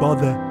any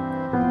bother.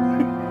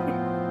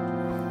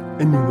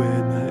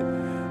 Anyway, mate,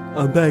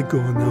 I better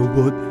go now,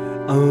 but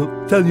I'll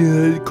tell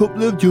you a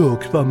couple of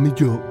jokes from my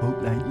joke book,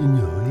 like, you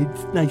know,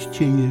 it's nice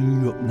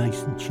cheering up,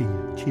 nice and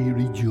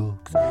cheery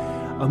jokes.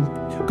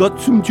 I've got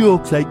some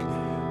jokes like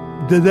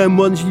them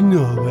ones, you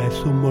know, where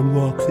someone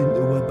walks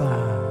into a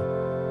bar.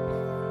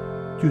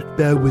 Just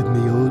bear with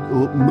me,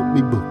 I'll open up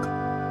my book.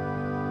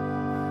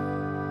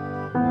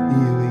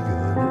 Here we go,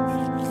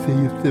 let's see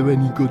if they're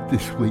any good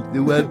this week. They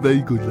weren't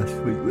very good last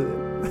week, were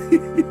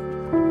they?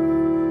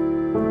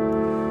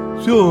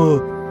 So,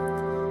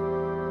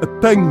 a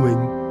penguin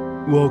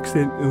walks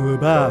into a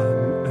bar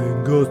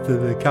and goes to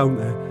the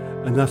counter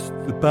and asks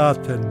the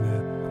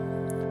bartender,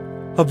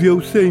 "Have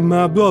you seen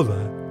my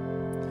brother?"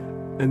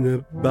 And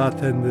the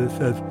bartender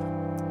says,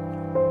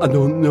 "I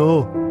don't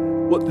know.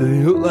 What does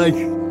he look like?"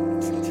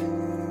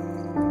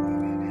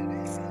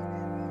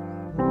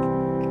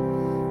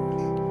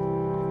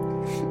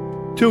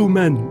 Two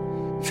men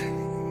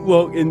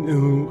walk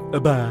into a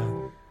bar.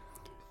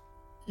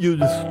 You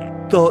just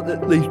thought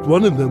at least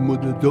one of them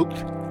would have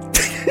ducked.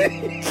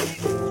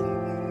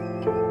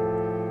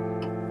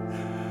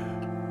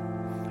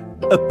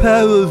 A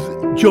pair of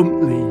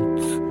jump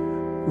leads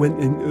went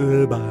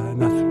into a bar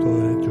and asked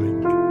for a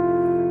drink.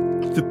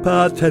 The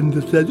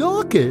bartender said,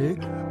 "Okay,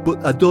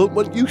 but I don't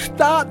want you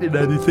starting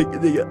anything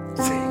in here."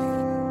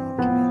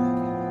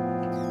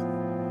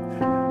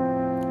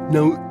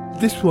 Now,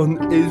 this one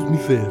is my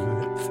favourite.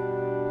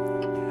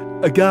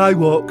 A guy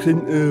walks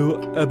into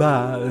a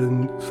bar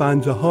and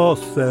finds a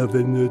horse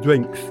serving the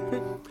drinks.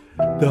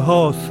 The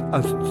horse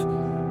asks,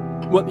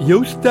 "What are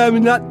you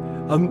staring at?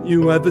 Haven't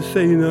you ever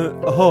seen a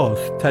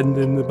horse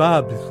tending the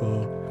bar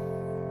before?"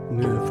 And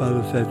the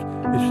fellow says,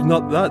 "It's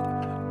not that.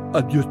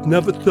 I just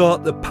never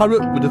thought the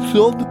parrot would have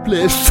sold the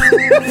place."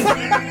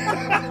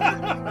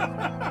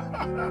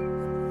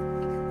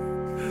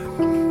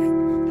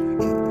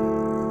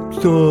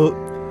 So,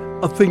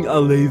 I think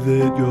I'll leave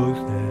the jokes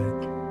there.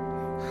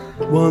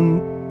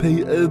 One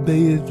Peter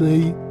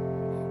Beardsley.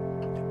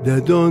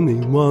 There's only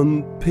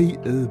one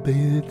Peter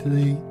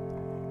Beardsley.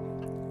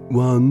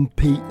 One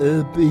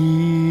Peter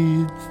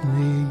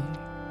Beardsley.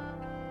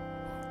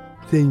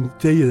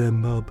 See you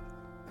then, Bob.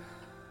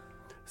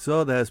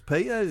 So there's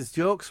Peter. His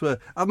jokes were,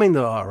 I mean,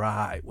 they're all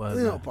right, weren't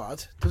they? They're not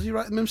bad. Does he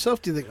write them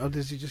himself, do you think, or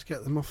does he just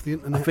get them off the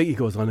internet? I think he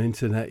goes on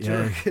internet,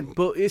 yeah.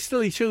 But he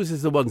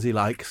chooses the ones he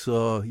likes,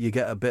 so you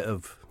get a bit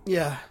of...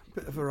 Yeah, a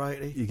bit of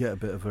variety. You get a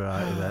bit of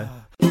variety there.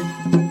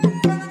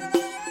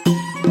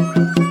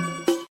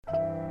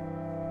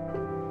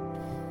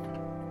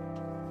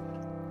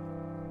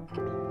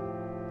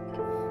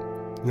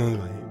 No,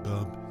 right,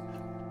 Bob.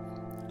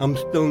 I'm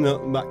still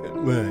not back at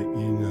work,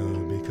 you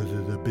know, because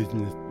of the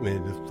business where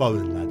the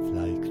foreign lads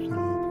like, so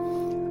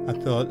I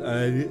thought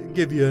I'd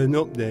give you an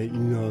update, you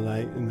know,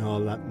 like, and all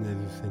that and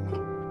everything.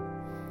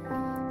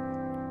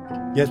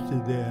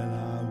 Yesterday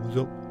I was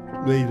up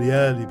really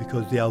early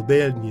because the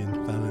Albanian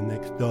fella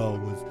next door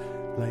was,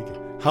 like,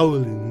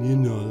 howling, you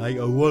know, like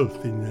a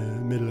wolf in the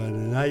middle of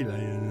the night,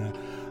 like, and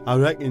I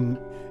reckon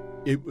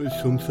it was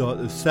some sort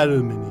of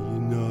ceremony,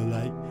 you know,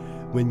 like,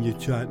 when you're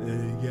trying to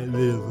get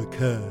rid of a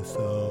curse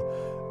or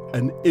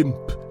an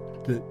imp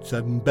that's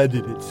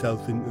embedded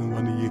itself into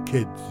one of your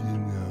kids, you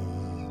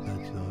know,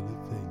 that sort of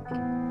thing.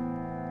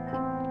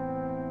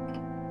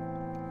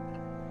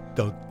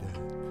 Dog dead.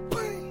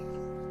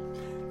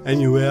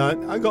 Anyway,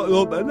 I got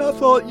up and I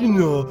thought, you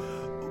know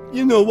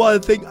what, I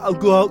think I'll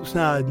go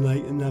outside,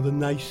 like, and have a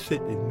nice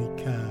sit in my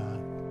car.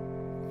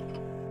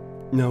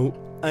 Now,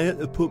 I had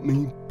to put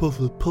my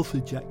puffer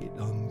jacket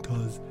on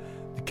because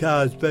the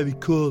car is very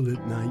cold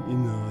at night, you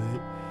know.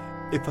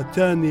 If I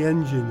turn the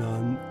engine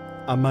on,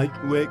 I might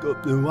wake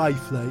up the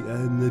wife later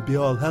and they'd be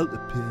all hell to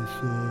pay,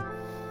 so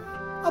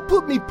I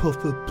put me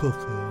puffer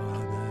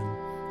on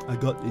and I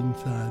got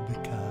inside the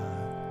car.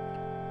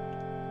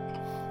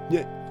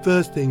 Yeah,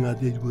 first thing I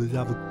did was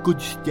have a good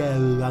stare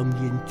around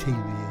the interior,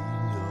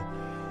 you know.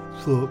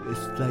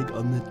 Focused like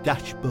on the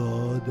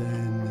dashboard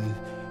and the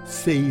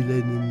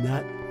ceiling and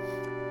that.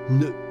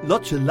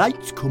 Lots of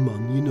lights come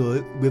on, you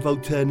know,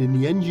 without turning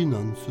the engine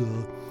on, so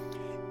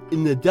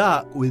in the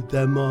dark with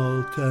them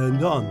all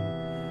turned on,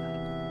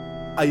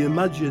 I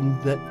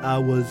imagined that I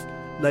was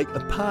like a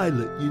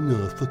pilot,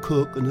 for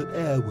Coconut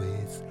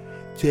Airways,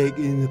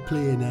 taking the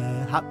plane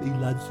happy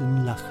lads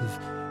and lasses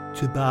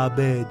to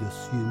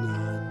Barbados,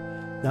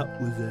 and that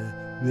was a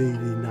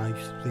really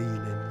nice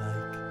feeling,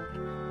 like.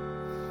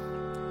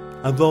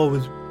 I've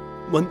always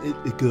wanted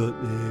to go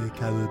to the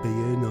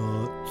Caribbean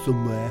or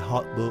somewhere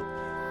hot, but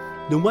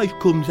the wife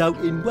comes out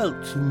in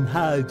welts and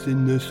hides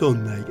in the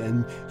sun, like,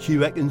 and she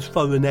reckons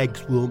foreign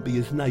eggs won't be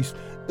as nice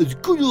as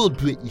good old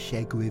British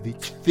egg with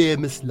its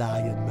famous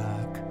lion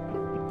mark.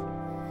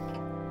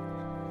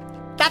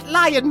 That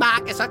lion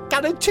mark is a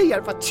guarantee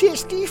of a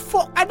tasty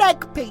fucking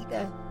egg,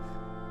 Peter.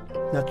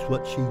 That's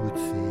what she would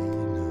say,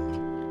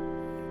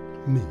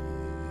 Me.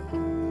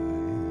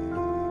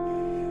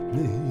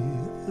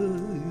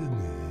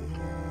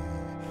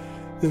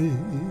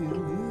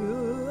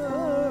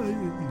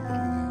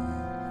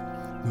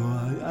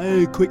 I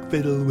had a quick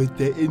fiddle with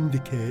the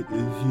indicators,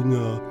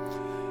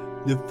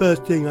 The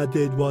first thing I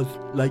did was,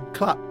 like,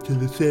 clap to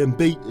the same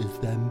beat as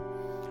them.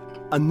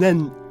 And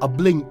then I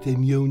blinked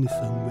in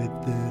unison with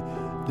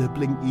the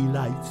blinky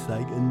lights,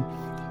 like, and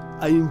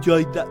I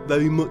enjoyed that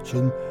very much,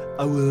 and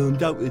I will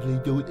undoubtedly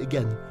do it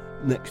again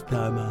next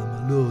time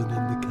I'm alone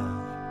in the car.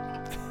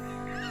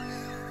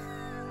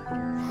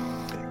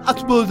 I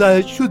suppose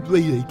I should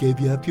really give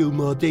you a few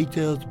more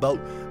details about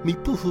me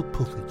puffer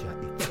jacket.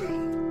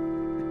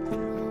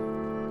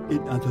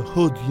 It has a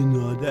hood,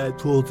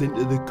 that falls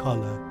into the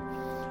collar.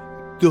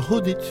 The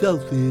hood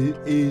itself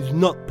is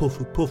not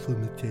puffer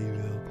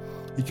material.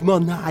 It's more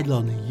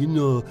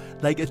nylon-y,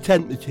 like a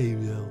tent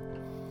material.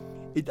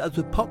 It has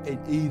a pocket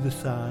either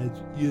side,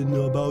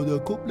 about a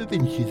couple of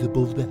inches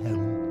above the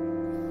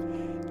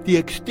hem. The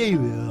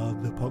exterior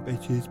of the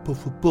pocket is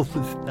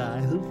puffer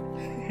style.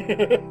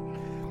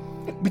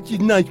 Which is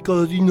nice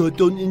because,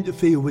 don't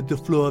interfere with the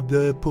flow of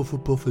the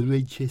puffer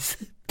ridges.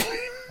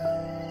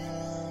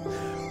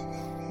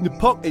 The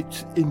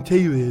pocket's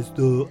interiors,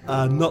 though,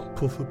 are not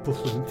puffer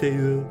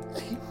material.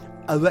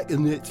 I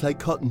reckon it's like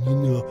cotton,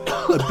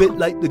 a bit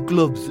like the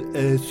gloves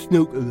a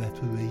snooker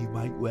referee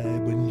might wear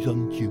when he's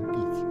on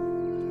duty.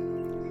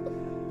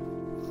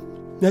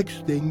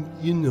 Next thing,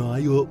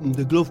 I opened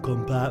the glove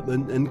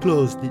compartment and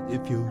closed it a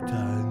few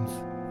times.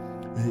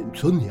 And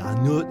suddenly I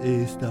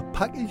noticed the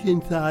package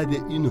inside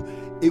it,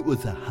 it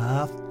was a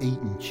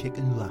half-eaten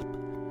chicken wrap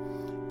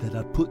that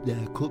I'd put there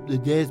a couple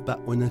of days back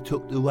when I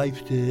took the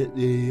wife to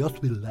the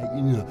hospital,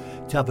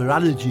 to have her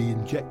allergy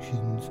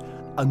injections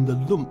and the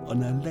lump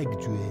on her leg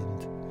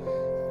drained.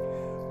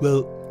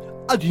 Well,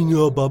 as you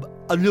know, Bob,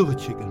 I love a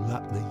chicken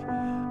wrap, me.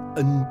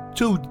 And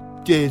 2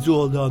 days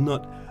old or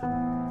not,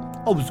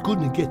 I was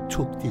going to get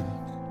tucked in.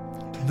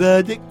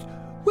 Verdict?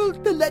 Well,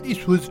 the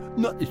lettuce was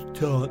not as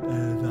taut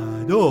as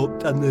I'd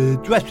hoped, and the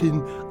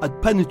dressing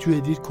had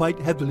penetrated quite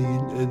heavily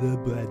into the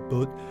bread,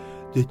 but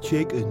the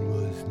chicken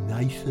was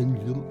nice and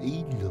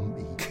lumpy.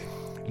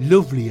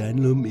 Lovely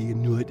and lumpy,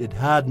 and it had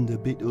hardened a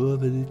bit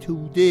over the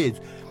 2 days,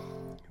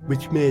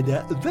 which made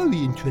a very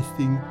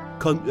interesting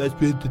contrast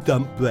with the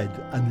damp bread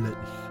and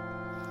lettuce.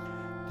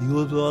 The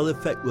overall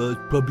effect was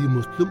probably the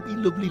most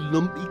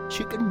lumpy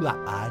chicken wrap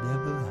I'd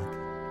ever had.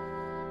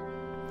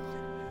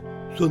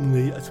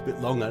 Suddenly, that's a bit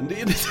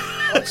long-handed.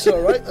 That's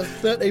all right. That's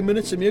 13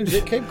 minutes of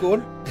music. Keep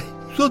going.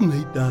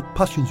 Suddenly, the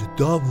passenger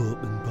door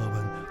opened, Bob,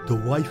 and the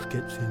wife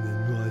gets in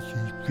and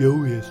she's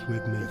furious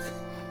with me.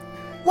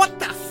 What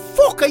the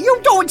fuck are you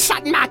doing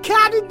sat in my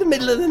car in the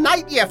middle of the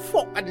night, you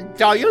fucking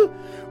Doyle?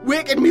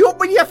 Waking me up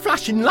with your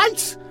flashing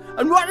lights?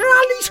 And what are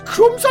all these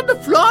crumbs on the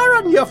floor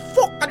and you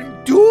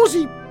fucking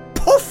dozy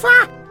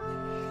puffer?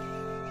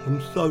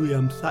 I'm sorry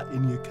I'm sat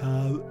in your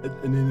car at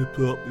an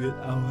inappropriate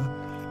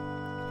hour.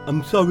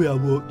 I'm sorry I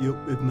woke you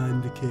up with my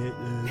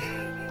indicators.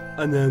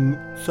 And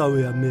I'm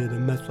sorry I made a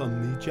mess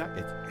on me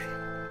jacket.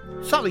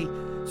 Sorry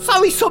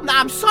something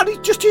I'm sorry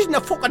just isn't a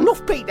fucking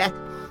enough, Peter.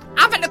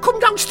 I've had to come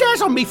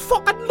downstairs on me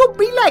fucking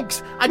lumpy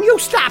legs and you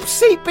start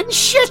seeping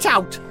shit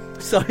out.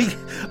 Sorry?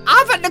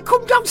 I've had to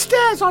come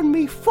downstairs on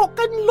me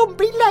fucking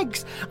lumpy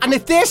legs, and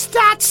if they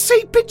start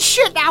seeping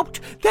shit out,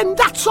 then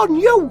that's on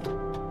you.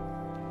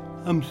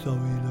 I'm sorry,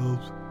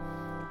 love.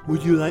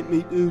 Would you like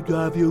me to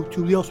drive you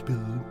to the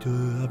hospital to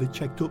have it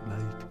checked up,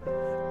 like?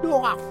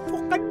 No, I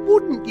fucking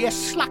wouldn't, you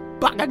slack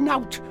bagging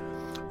out.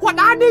 What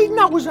I need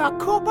now is a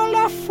couple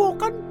of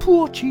fucking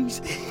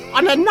porchies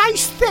and a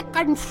nice thick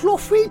and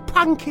fluffy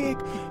pancake.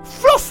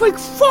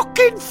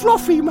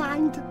 Fluffy,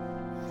 mind.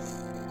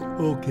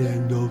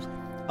 Okay, love.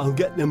 I'll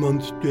get them on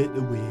straight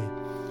away.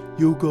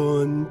 You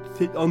go and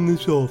sit on the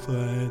sofa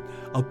and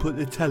I'll put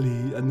the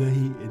telly and the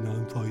heating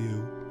on for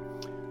you.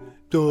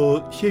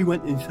 So she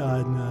went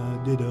inside and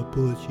I did her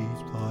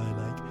porchies for her,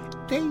 like.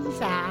 These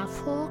are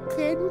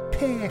fucking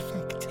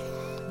perfect.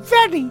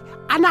 Very,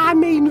 and I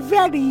mean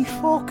very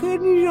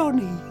fucking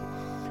runny.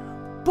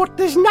 But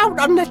there's nothing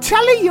on the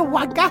telly, you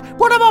wanker.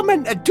 What am I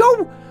meant to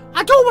do?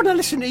 I don't want to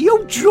listen to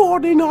you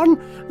droning on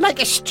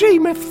like a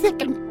stream of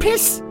thickened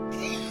piss.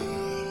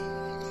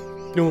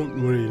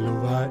 Don't worry,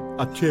 love.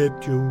 I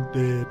taped you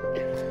the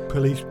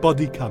police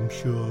body cam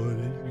show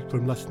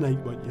from last night,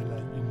 what you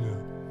like, you know.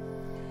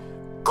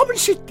 Come and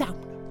sit down.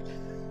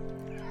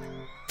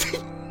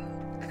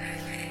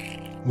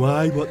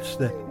 Why? What's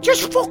the...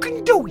 Just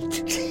fucking do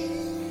it.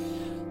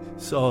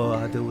 So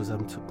I do as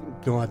I'm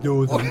No, I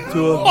do as I'm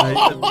told, mate.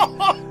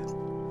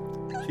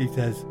 She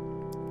says,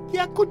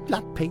 Yeah, good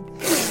lad, Pete.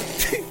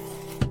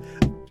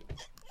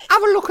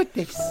 Have a look at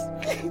this.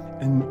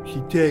 and she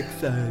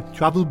takes a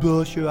travel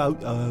brochure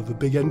out of a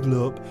big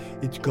envelope.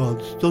 It's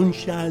called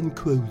Sunshine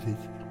Cruises.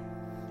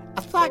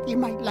 I thought you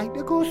might like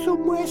to go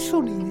somewhere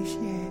sunny this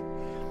year.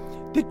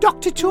 The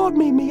doctor told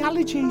me my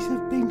allergies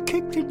have been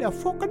kicked into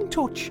fucking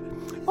touch.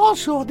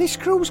 Also, this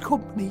cruise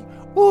company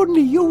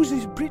only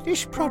uses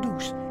British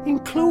produce,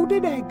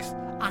 including eggs.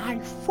 I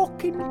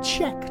fucking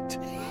checked.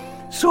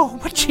 So,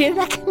 what do you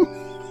reckon?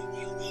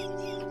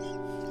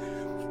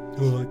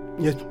 Oh,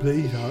 yes,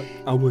 please,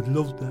 I would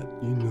love that,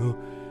 you know.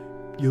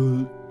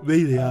 You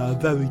really are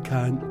very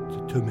kind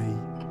to me.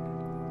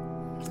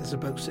 There's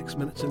about 6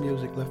 minutes of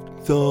music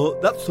left. So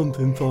that's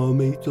something for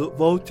me to look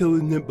forward to,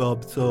 isn't it,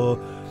 Bob? So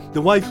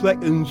the wife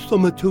reckons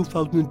summer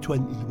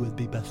 2020 will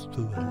be best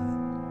for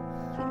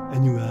her.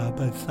 Anyway, I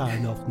better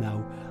sign off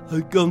now.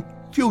 I've got a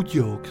few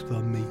jokes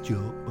from me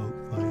joke book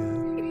for you.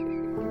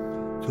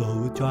 So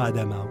we'll try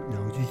them out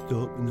now, just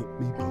open up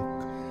my book.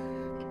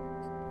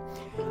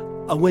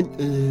 I went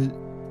to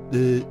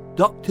the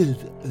doctor's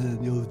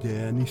the other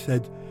day and he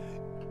said,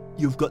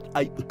 "You've got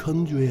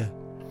hypochondria."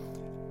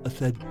 I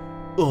said,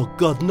 "Oh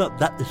God, not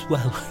that as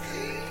well."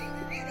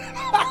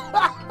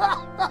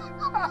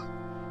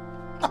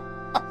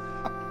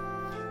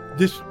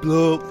 This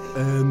bloke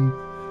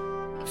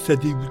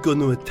said he was going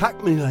to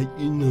attack me, like,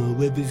 you know,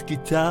 with his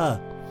guitar.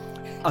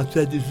 I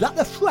said, "Is that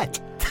a threat?"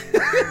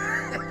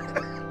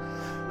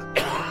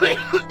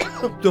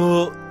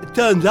 So it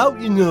turns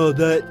out, you know,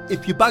 that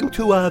if you bang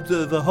two halves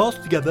of a horse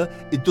together,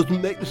 it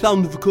doesn't make the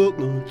sound of a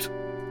coconut.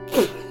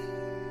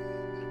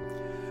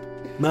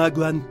 My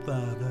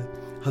grandfather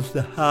has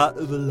the heart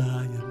of a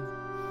lion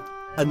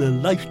and a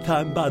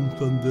lifetime ban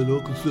from the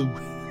local zoo.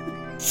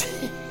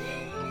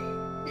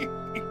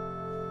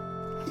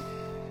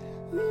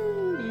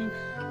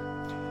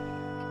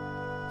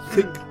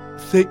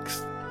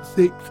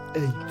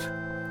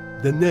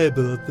 6668, the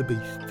neighbour of the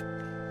beast.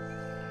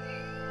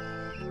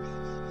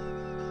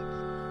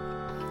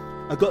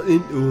 I got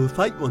into a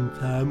fight one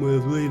time with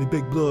a really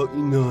big bloke,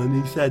 you know, and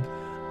he said,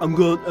 "I'm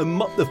going to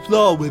mop the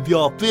floor with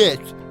your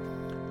face."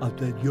 I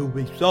said, "You'll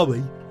be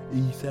sorry."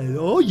 He said,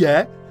 "Oh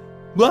yeah?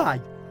 Why?"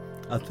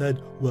 I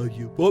said, "Well,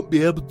 you won't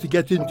be able to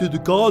get into the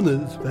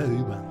corners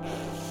very well."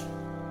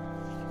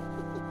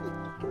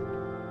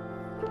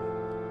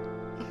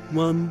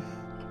 One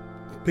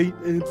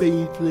Peter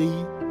Beasley,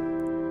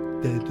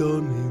 there's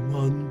only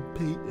one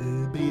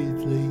Peter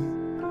Beasley.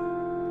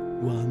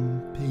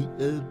 One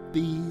Peter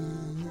Beasley.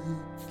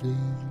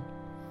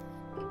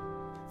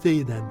 See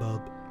you then,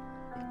 Bob.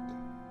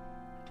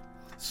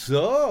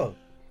 So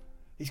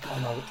he's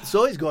gone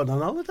on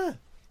holiday.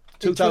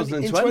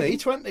 2020. In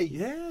 2020?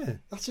 Yeah.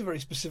 That's a very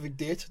specific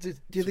date. Do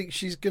you think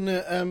she's going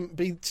to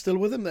be still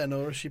with him then,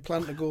 or is she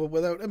planning to go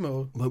without him?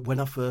 Or?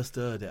 When I first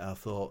heard it, I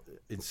thought,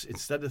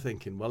 instead of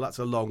thinking, well, that's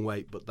a long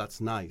wait, but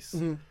that's nice,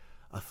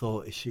 I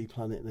thought, is she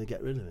planning to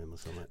get rid of him or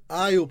something?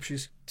 I hope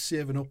she's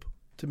saving up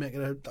to make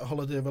it a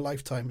holiday of a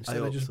lifetime instead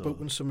of just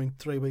booking something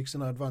 3 weeks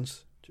in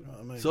advance. Do you know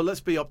what I mean? So let's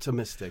be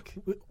optimistic.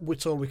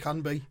 Which all we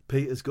can be.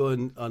 Peter's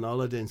going on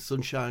holiday in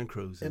Sunshine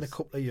Cruises. In a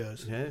couple of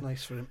years. Yeah.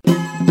 Nice for him.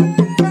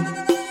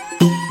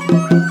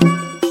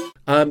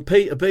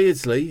 Peter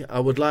Beardsley, I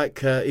would like,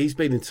 he's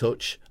been in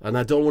touch, and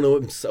I don't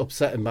want to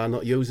upset him by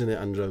not using it,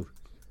 Andrew.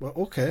 Well,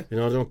 okay. You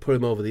know, I don't want to put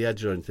him over the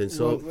edge or anything.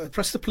 So well,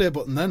 press the play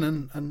button then,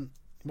 and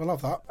we'll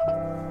have that.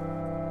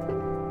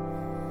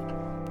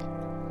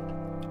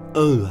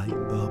 All right,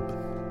 Bob.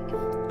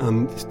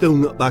 I'm still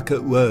not back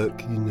at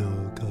work, you know,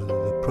 because of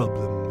the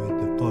problem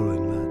with the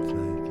foreign lads,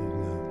 like,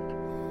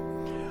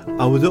 you know.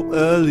 I was up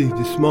early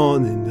this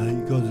morning,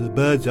 like, because the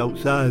birds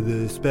outside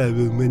the spare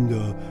room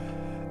window.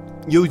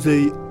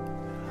 Usually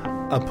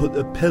I put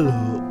a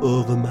pillow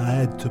over my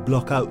head to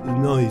block out the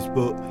noise,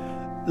 but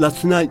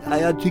last night I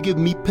had to give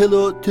me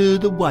pillow to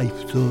the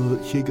wife so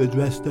she could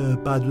rest her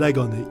bad leg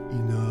on it,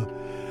 you know.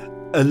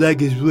 Her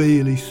leg is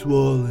really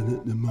swollen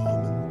at the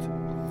moment.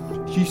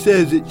 She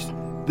says it's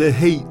the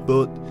heat,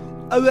 but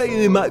I reckon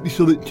it might be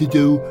something to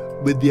do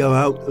with the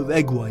amount of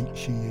egg white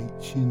she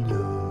eats, you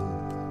know.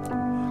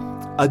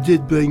 I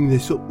did bring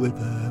this up with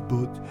her,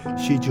 but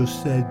she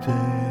just said,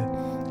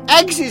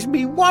 Eggs is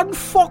me one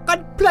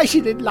fucking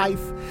pleasure in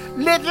life.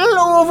 Little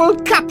oval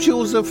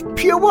capsules of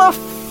pure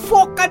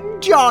fucking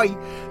joy.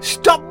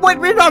 Stop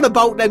whittering on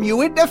about them,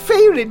 you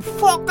interfering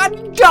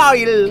fucking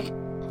dial.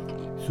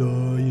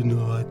 So, you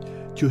know, I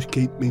just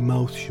keep my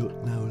mouth shut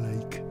now,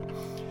 like.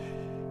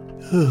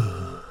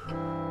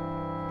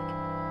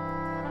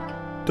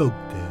 Dog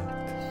dead.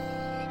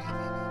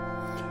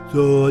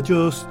 So I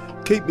just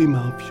keep my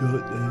mouth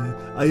shut.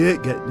 I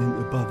hate getting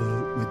into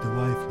bother with the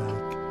wife, like.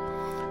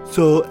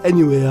 So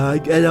anyway, I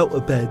get out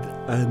of bed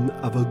and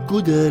have a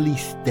good early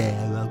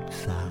stare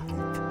outside.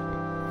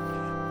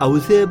 I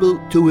was able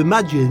to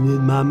imagine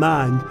in my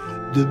mind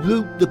the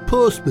route the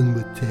postman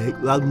would take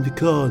round the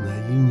corner,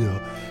 you know,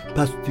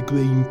 past the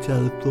green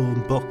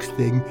telephone box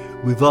thing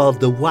with all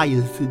the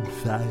wires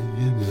inside,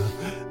 you know,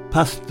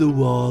 past the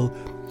wall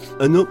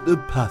and up the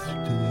path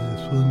to the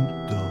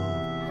front door.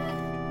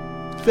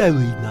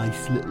 Very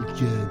nice little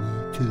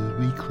journey to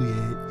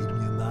recreate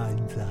in your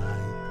mind's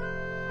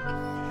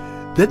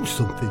eye. Then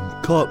something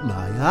caught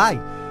my eye,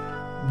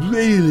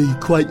 really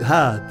quite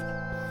hard.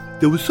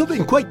 There was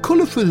something quite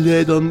colourful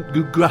laid on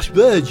the grass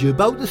verge,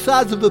 about the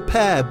size of a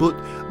pear, but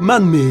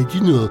man-made,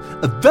 you know,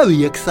 a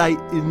very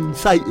exciting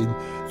sighting,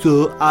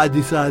 so I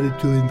decided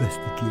to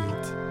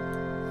investigate.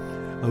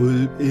 I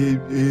was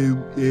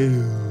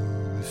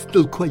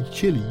still quite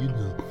chilly, you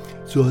know,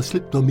 so I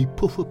slipped on me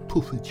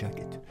puffer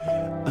jacket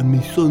and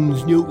my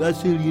son's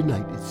Newcastle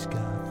United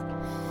scarf.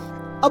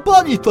 I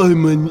bought it for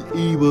him when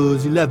he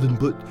was 11,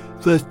 but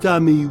first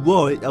time he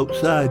wore it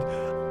outside,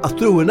 I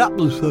threw an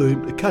apple for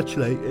him to catch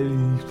like,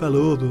 and he fell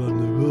over on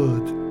the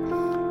road,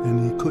 and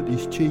he cut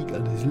his cheek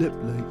and his lip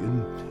like,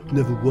 and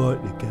never wore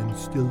it again.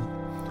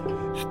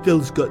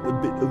 Still's got a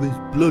bit of his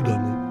blood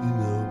on it, you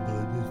know,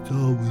 but it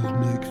always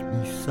makes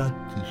me sad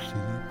to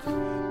see it.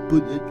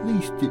 But at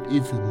least it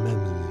is a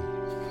memory.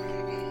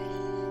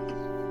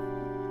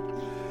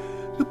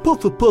 The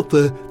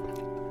Puffer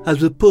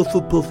has a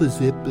Puffer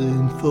zip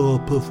and 4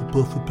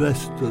 Puffer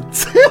press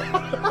studs.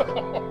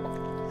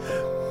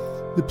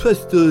 The press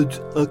studs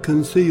are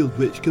concealed,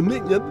 which can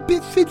make them a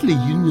bit fiddly,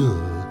 you know.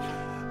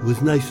 It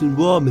was nice and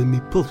warm in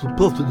me Puffer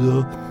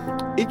though.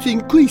 It's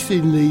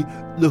increasingly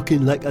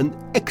looking like an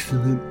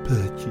excellent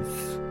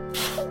purchase.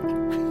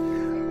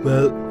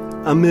 Well,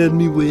 I made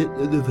me way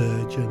to the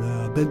verge and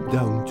I bent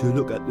down to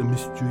look at the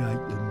mystery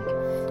item.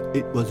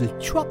 It was a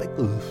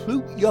tropical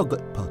fruit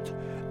yoghurt pot,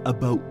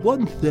 about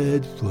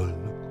 1/3 full.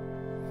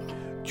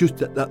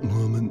 Just at that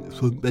moment, the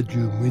front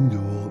bedroom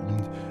window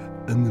opened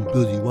and the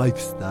bloody wife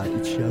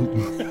started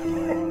shouting.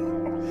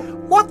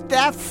 What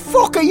the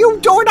fuck are you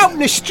doing out in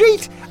the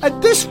street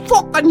at this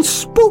fucking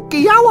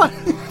spooky hour?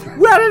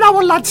 Wearing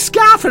our lad's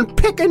scarf and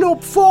picking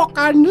up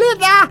fucking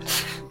litter?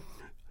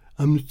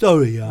 I'm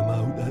sorry I'm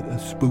out at a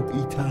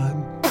spooky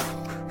time.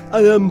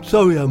 And I'm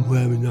sorry I'm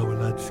wearing our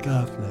lad's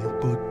scarf,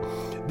 like, but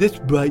this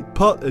bright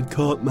pot had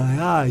caught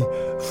my eye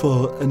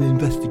for an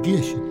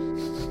investigation.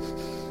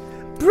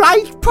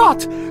 Bright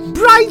pot?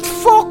 Bright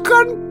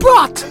fucking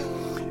pot?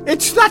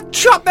 It's that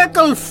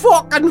tropical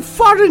fucking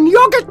foreign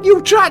yoghurt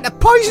you tried to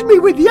poison me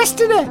with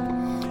yesterday.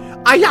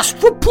 I asked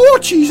for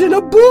porchies in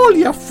a bowl,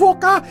 you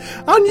fucker,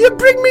 and you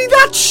bring me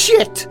that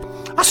shit.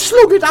 I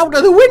slung it out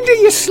of the window,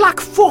 you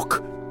slack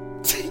fuck.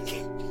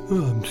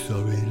 Oh, I'm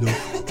sorry, look.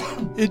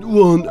 It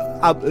won't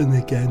happen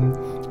again.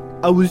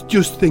 I was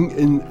just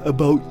thinking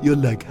about your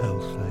leg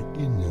house, like,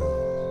 you know.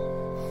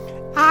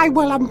 Aye,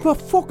 well, I'm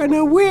fucking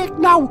awake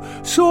now,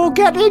 so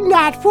get in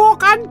that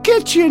fucking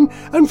kitchen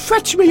and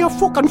fetch me a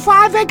fucking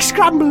 5-egg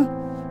scramble.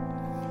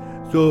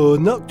 So I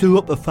knocked her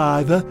up a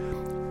 $5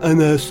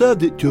 and I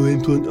served it to her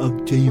in front of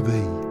TV.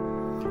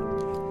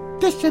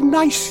 This is a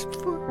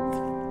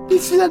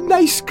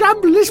nice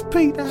scramble, this,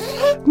 Peter.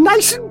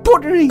 Nice and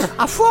buttery.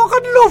 I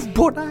fucking love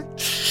butter.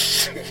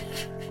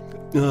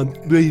 I'm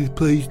really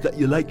pleased that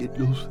you like it,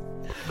 love.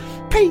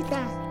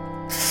 Peter,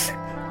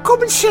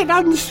 come and sit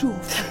on the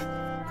sofa.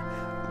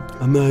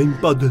 I ain't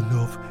bothered,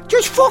 love.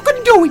 Just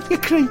fucking do it, you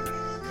creep.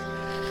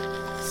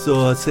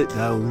 So I sit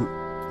down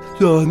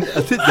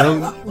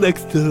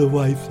next to the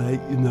wife,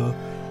 like, you know.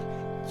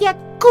 Yeah,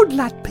 good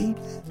lad, Peter.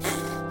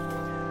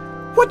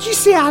 What do you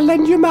say I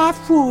lend you my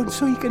phone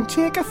so you can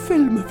take a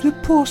film of the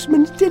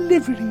postman's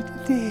delivery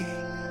today?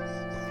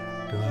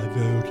 I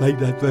don't like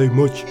that very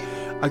much.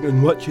 I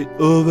can watch it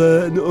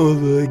over and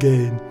over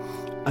again,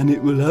 and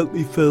it will help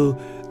me fill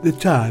the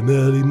time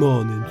early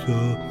morning, so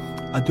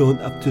I don't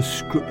have to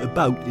scrut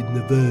about in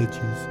the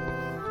verges.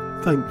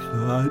 Thanks,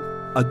 though.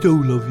 I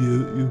do love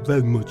you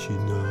very much, you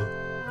know.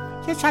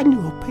 Yes, I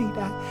know,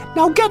 Peter.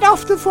 Now get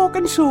off the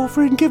fucking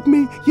sofa and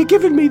you're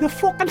giving me the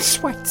fucking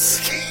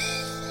sweats.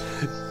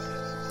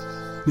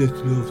 Yes,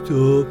 love,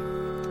 so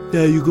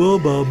there you go,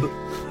 Bob.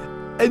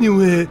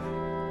 Anyway,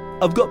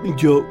 I've got my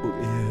joke book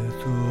here,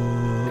 so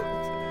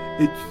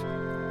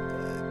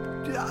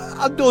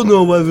I don't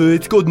know whether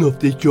it's good enough,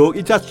 this joke.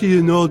 It's actually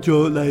an old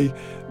joke, like,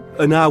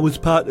 and I was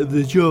part of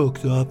the joke,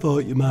 so I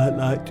thought you might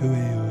like to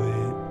hear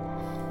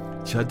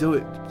it. Shall I do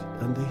it,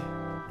 Andy?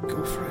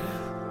 Go for it.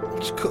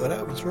 Just cut it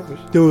out, it's rubbish.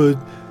 There were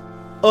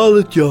all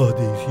the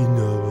Geordies, you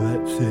know,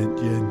 were at St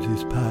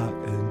James's Park,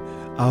 and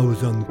I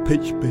was on the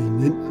pitch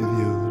being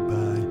interviewed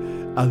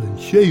by Alan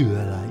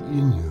Shearer, like,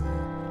 you know,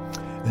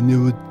 and they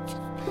were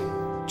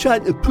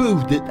trying to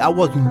prove that I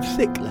wasn't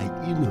sick, like,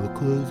 you know,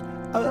 because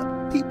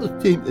people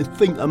seem to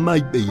think I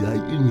might be,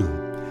 like, you know.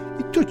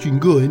 It's touch and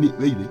go, isn't it,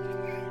 really?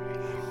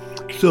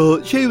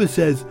 So Shearer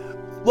says,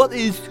 what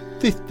is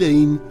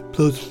 15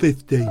 plus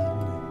 15?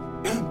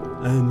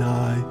 And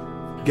I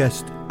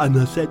guessed, and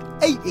I said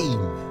 18.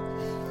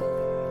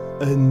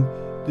 And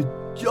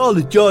all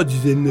the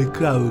Georges in the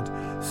crowd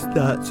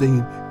start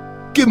singing,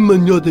 give him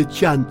another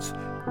chance,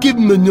 give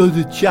him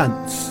another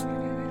chance.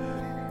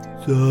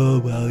 So,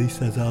 well, he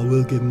says, I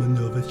will give him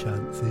another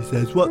chance. He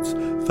says, what's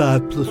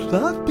 5 plus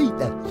 5,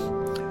 Peter?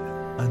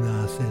 And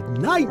I said,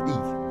 90.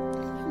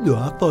 No,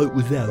 I thought it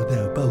was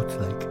thereabouts,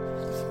 like.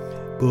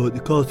 But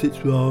of course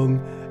it's wrong,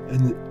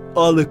 and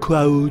all the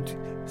crowd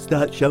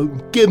start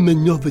shouting, give him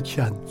another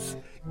chance.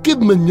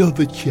 Give him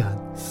another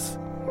chance.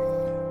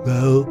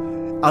 Well,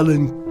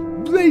 Alan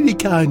really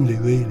kindly,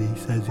 really,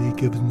 says he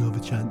gives another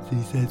chance.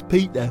 He says,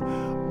 Peter,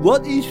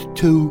 what is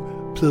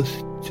 2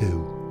 plus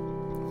 2?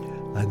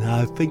 And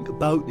I think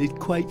about it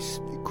quite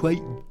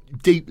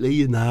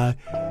deeply, and I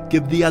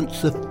give the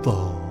answer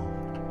 4.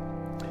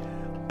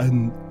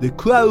 And the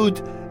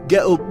crowd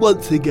get up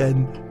once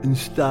again and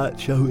start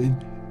shouting,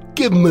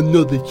 give him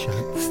another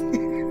chance.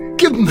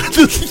 Give him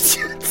another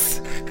chance.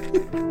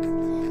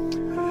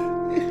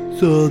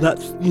 So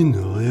that's, you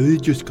know, it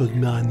was just because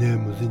my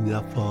name was in there,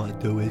 I thought I'd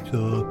do it.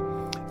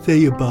 So,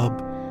 see you, Bob.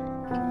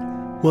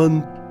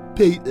 One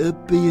Peter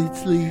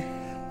Beardsley.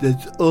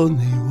 There's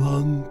only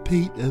one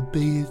Peter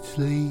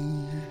Beardsley.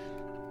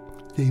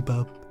 See you,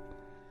 Bob.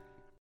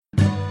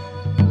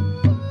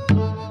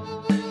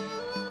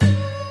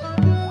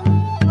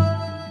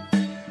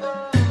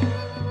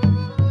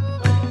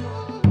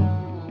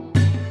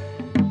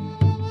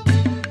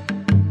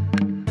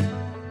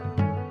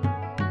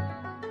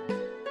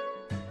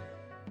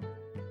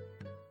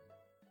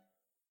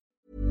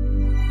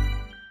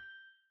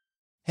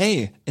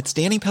 Hey, it's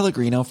Danny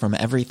Pellegrino from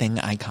Everything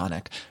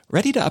Iconic.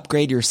 Ready to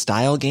upgrade your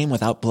style game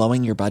without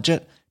blowing your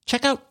budget?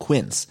 Check out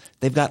Quince.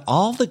 They've got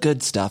all the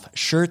good stuff,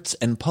 shirts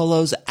and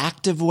polos,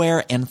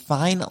 activewear, and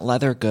fine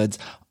leather goods,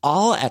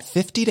 all at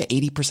 50 to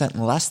 80%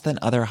 less than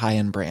other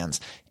high-end brands.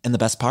 And the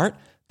best part?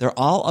 They're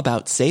all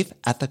about safe,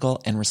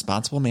 ethical, and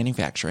responsible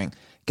manufacturing.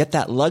 Get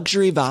that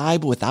luxury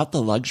vibe without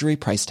the luxury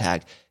price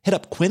tag. Hit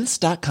up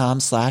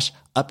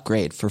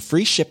quince.com/upgrade for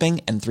free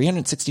shipping and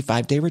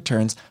 365-day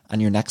returns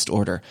on your next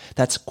order.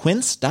 That's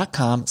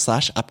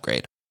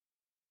quince.com/upgrade.